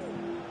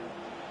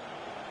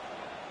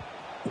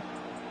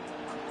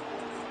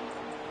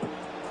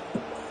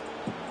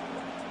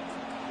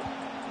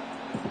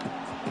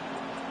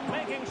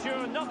 Making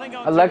sure nothing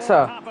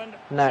Alexa, happened.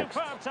 next.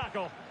 Superb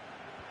tackle.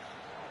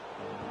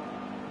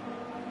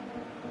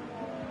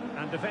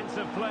 And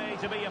defensive play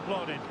to be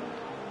applauded.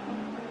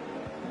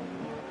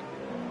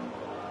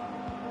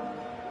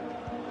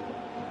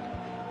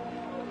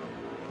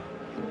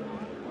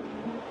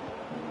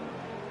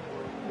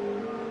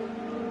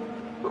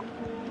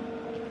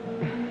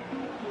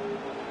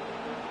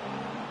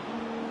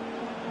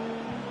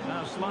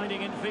 Now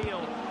sliding in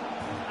field.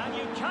 And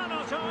you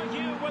cannot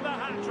argue with a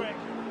hat-trick.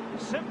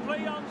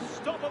 Simply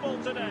unstoppable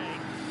today.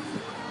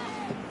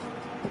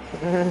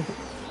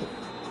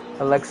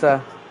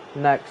 Alexa,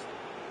 next.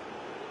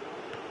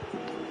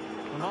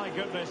 My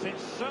goodness,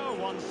 it's so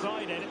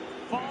one-sided.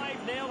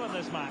 5-0 in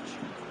this match.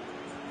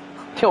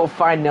 Yo,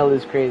 5-0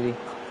 is crazy.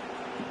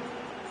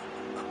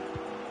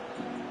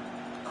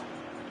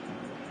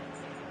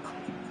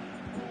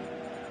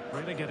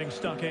 Really getting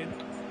stuck in.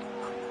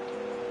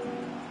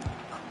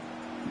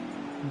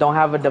 Don't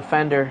have a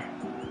defender.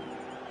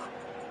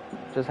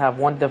 Just have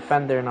one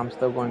defender and I'm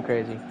still going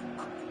crazy.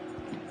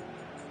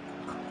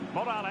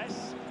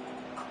 Morales.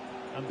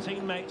 And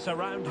teammates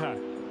around her.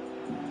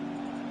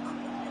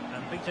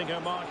 And beating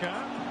her marker.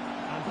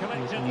 And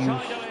collected You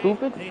tidily.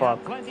 stupid He fuck.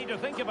 had plenty to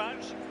think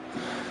about.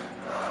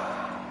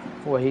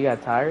 What, he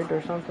got tired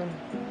or something?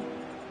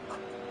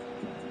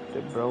 What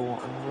did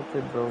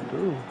bro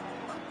do?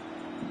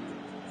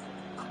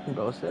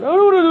 Bro said, I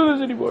don't want to do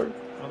this anymore.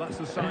 Well, that's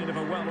the sign of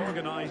a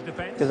well-organised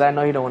defence. Because I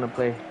know he don't want to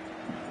play.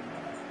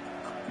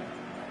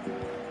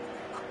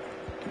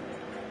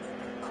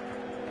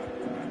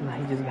 Nah,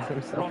 he just got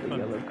himself a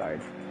yellow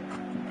card.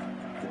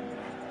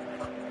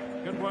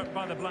 Good work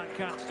by the Black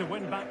Cats to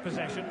win back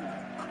possession.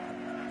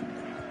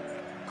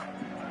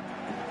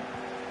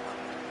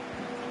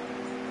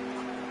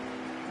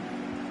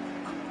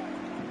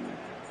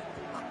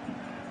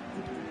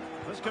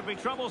 This could be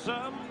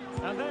troublesome.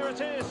 And there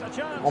it is, a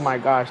chance. Oh my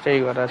gosh, there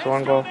you go. That's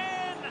one goal. In,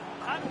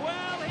 and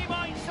well, he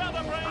might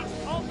celebrate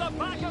on the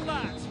back of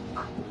that.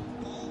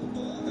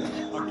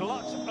 A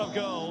glut of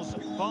goals.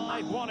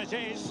 5-1 it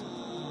is.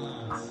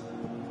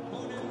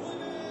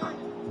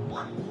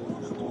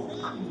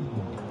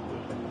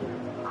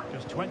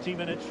 Just 20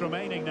 minutes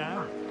remaining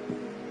now.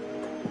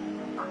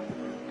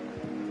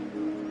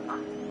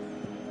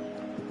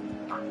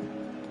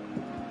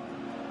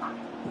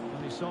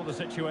 And he saw the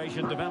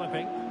situation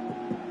developing.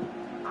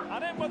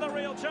 And in with a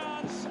real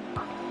chance.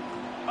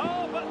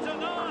 Oh, but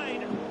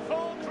denied.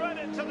 Full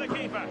credit to the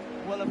keeper.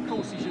 Well, of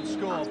course he should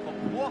score, but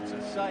what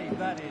a save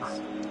that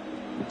is.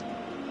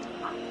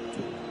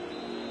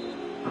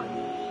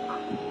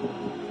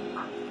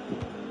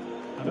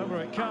 And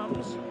over it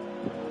comes.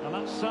 And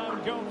that's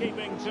sound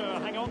goalkeeping to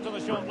hang on to the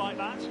shot like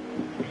that.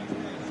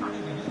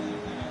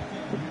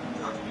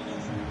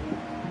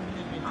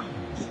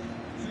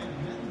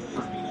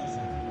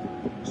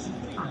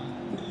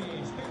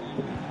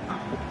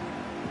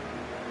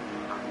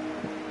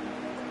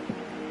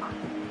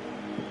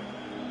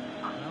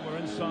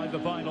 the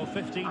final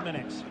 15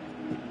 minutes.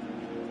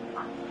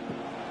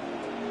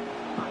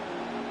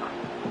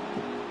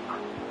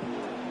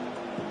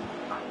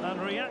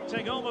 And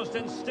reacting almost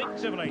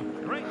instinctively.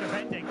 Great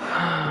defending.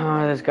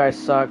 This guy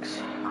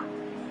sucks.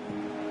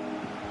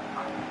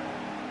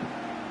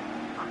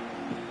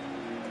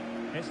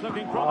 It's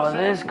looking Oh, promising.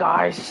 this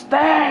guy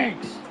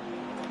stinks.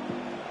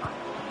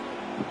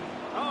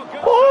 Oh,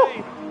 good Oh!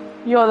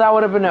 save. Yo, that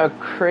would have been a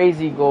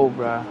crazy goal,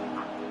 bruh.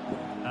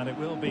 And it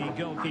will be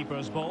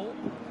goalkeeper's ball.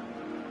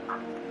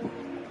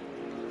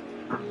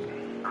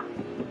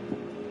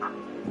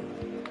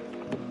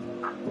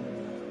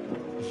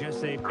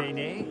 Jesse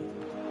Benet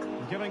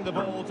giving the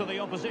ball to the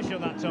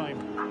opposition that time.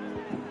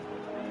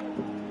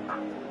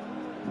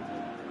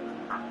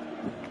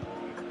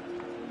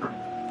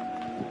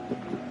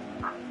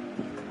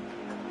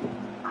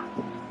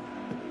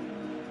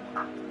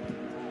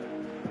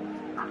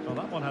 Well,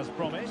 that one has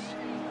promise.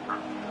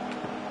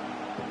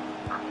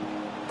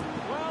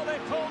 Well, they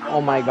pulled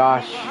Oh my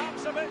gosh.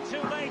 perhaps a bit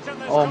too late in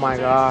this Oh my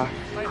contest. gosh.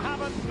 They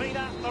haven't been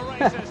at the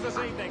races this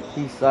evening.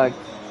 He sucks.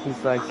 He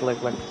sucks.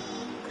 Look.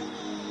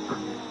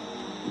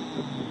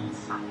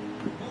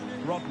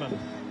 Rodman.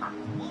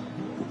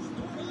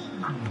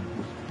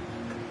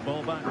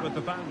 Ball back with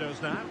the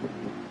Founders now.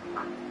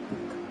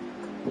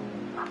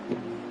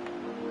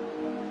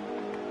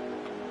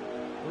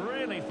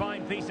 Really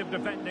fine piece of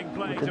defending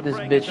play What to did this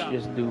bring it bitch up.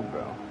 just do,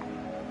 bro?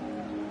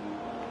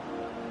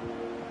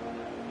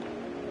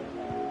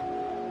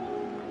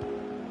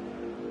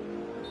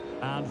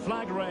 And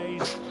flag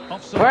raised.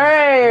 Offside.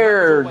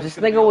 Where? This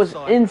nigga was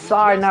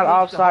inside, not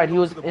outside. He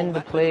was in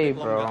the play,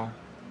 bro.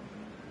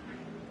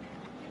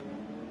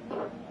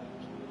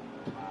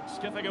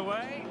 Skipping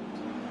away.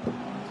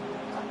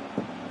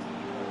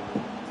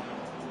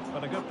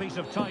 But a good piece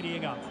of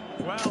tidying up.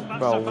 Well, that's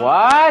Bro, a foul,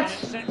 what? and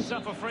it sets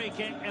up a free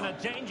kick in a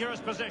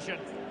dangerous position.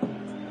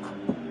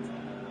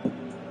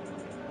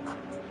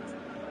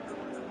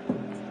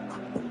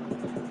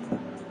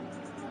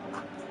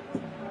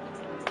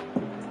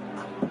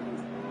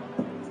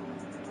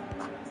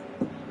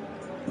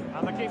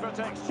 And the keeper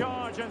takes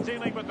charge and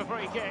dealing with the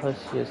free kick.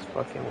 Pussiest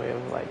fucking way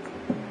of like.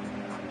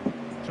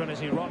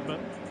 Trinity Rodman.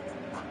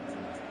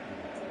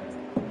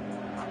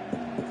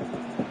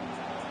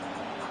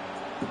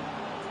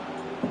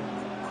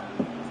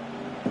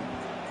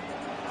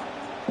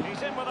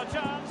 He's in with a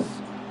chance.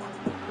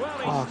 Well,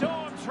 he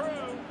stormed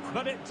through,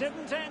 but it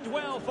didn't end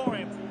well for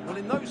him. Well,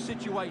 in those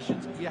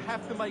situations, you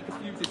have to make a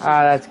few decisions.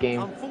 Ah, that's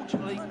game.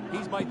 Unfortunately,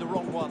 he's made the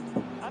wrong one.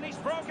 And he's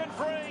broken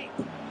free.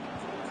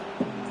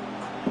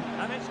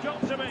 And it's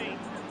got to be.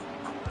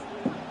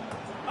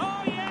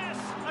 Oh, yes,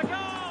 a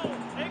goal.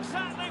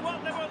 Exactly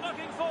what they were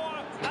looking for.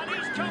 And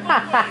he's come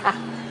up with.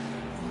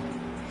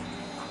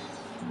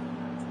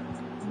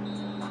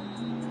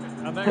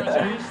 And there it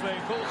is, the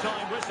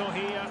full-time whistle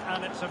here,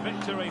 and it's a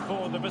victory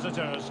for the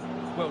visitors.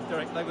 Well,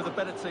 Derek, they were the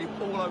better team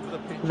all over the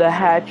pitch. The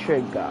hat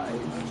trick, guys.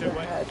 The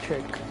hat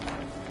trick.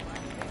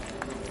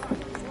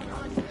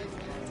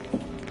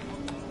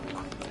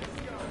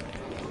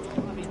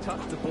 He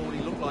touched the ball,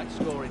 he looked like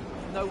scoring.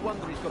 No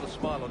wonder he's got a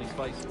smile on his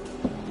face.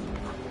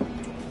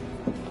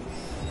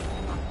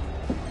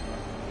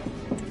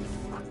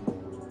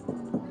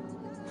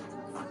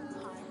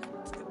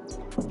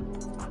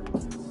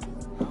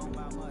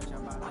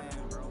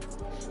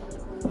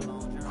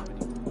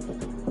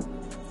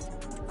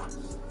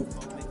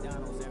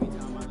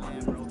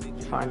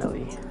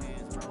 Finally.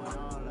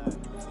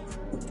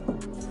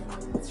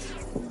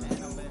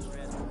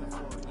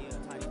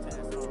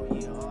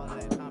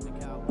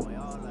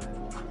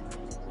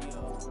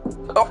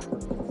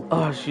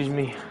 Oh, excuse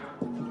me.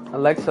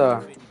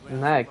 Alexa,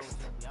 next.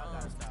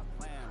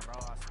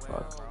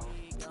 Fuck.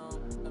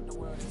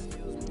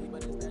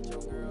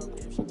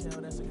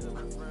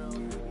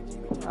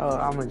 Oh,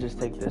 I'm gonna just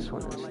take this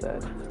one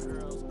instead.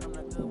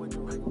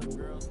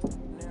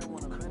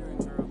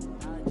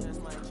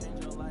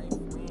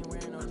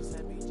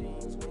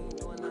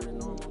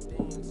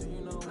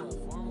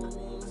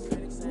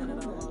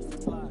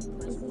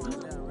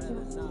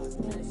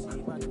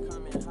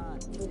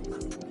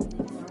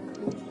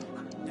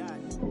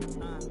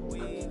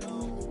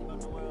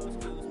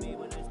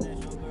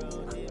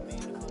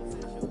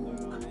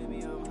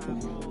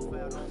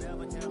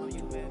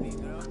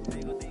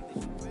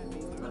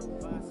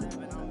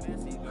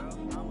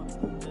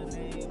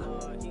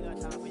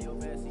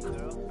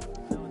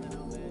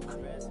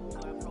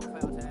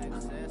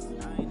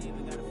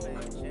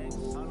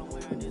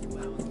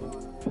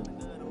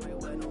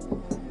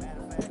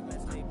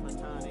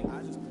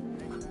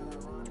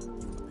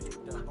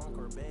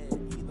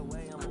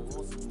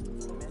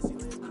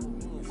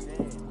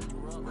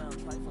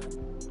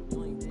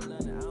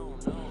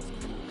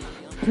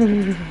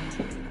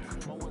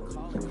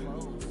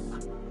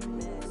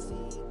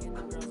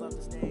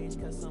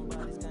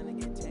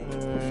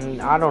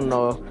 I don't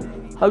know.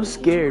 I'm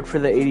scared for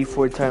the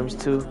 84 times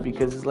 2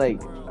 because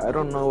like I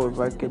don't know if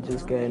I could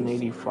just get an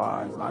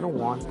 85. I don't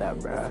want that,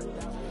 bruh.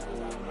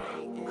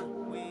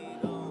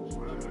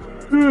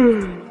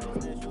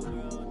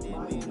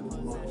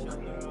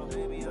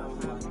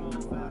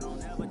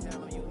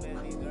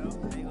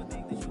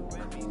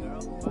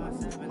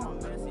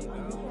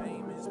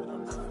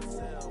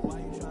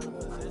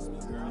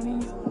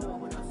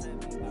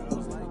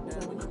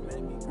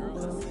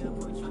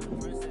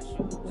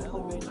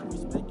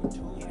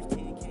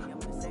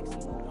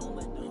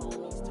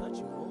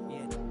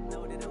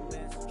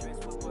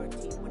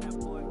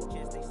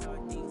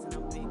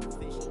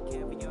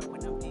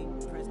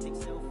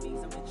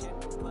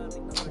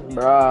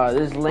 Bruh,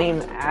 this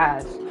lame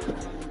ass.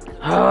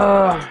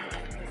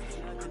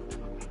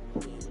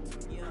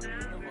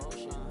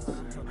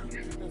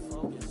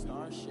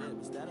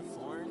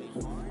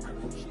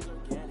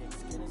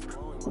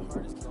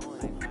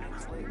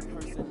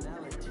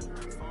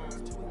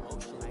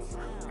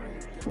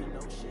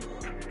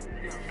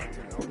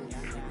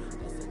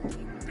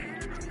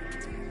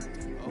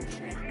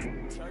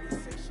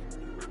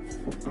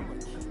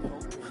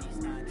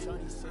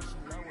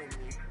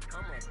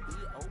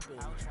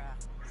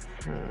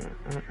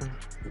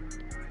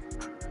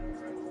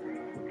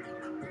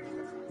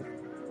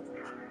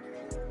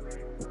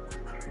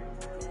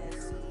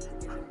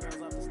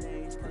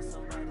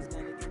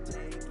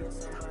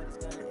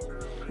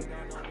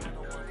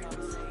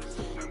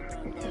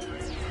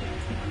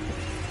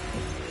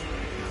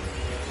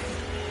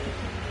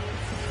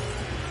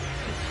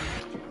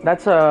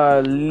 That's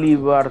a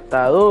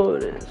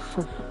Libertadores.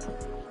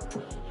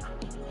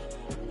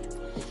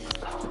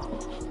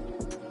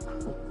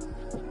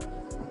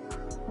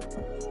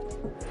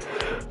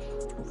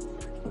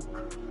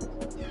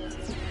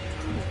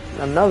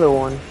 Another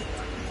one.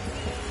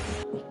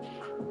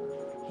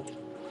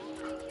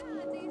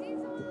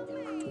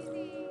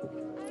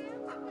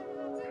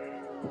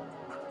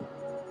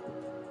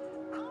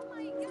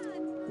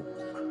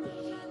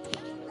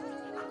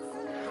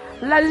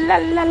 La la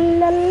la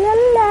la la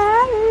la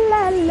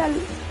la la.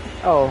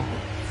 Oh.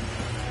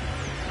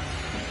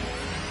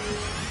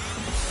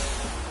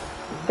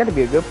 Gotta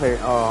be a good player.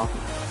 Oh.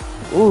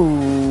 Ooh.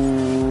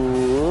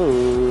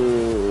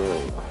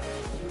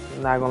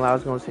 Not gonna lie, I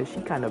was gonna say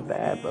she kinda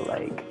bad, but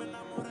like.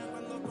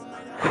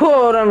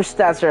 Whoa, them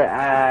stats are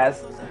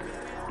ass.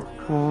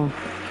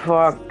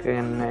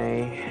 Fucking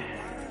A.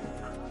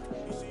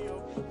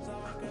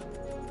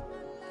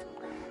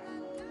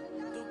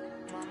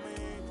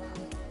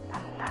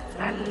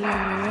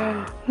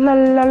 La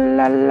la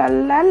la la la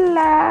la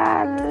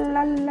la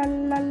la la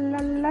la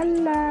la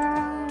la.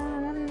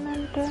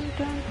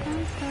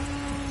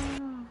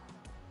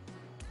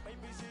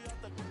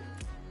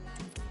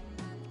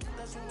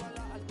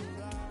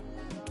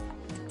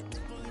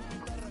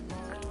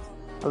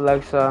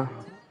 Alexa,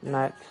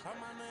 next.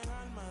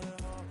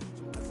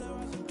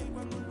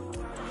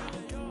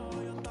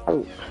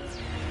 Oh.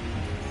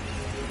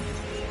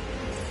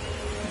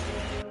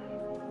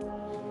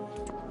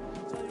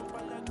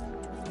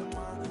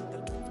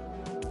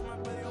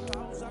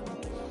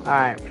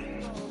 Alright.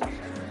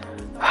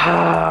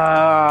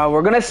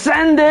 We're gonna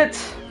send it!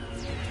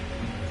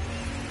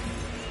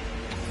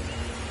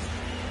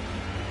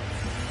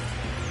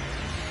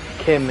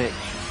 Kimmich.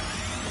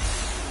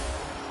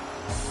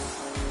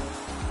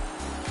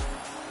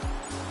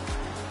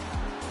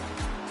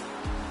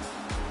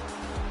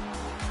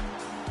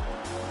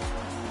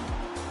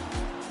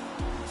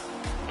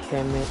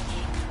 Kimmich.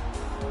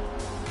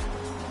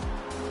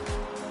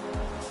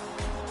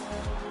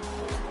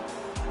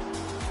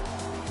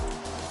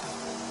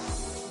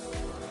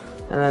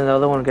 And then the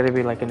other one gonna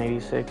be like an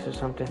 86 or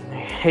something.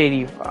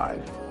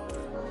 85.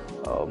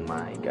 Oh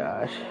my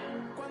gosh.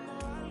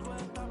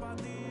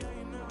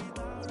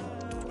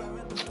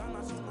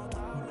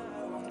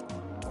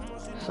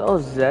 So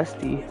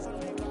zesty.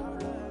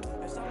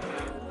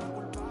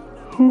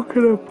 Who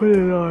can I put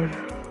it on?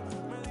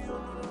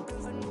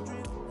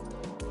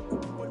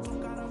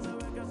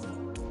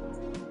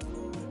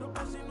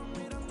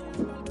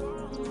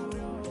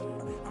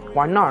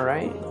 Why not,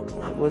 right?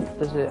 What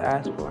does it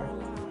ask for?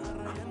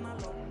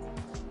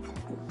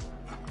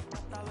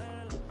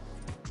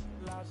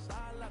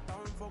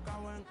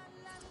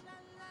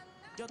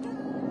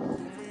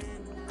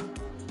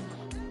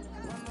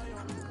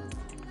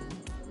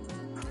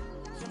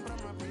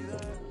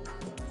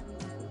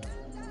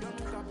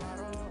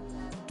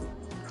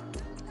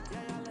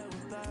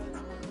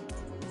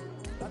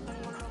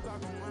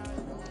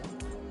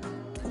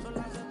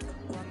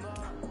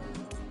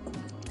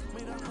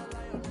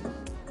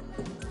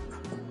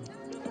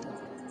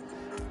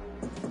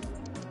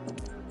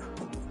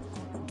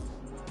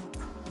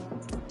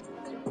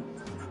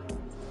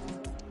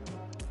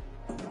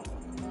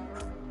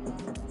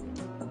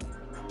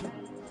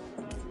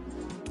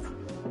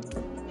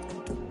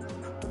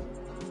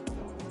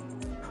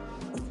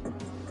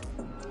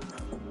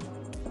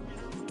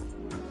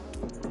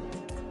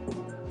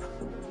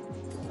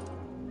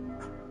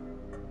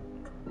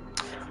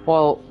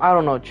 Well, I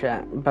don't know,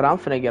 chat, but I'm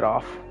finna get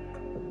off.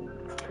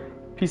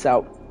 Peace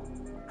out.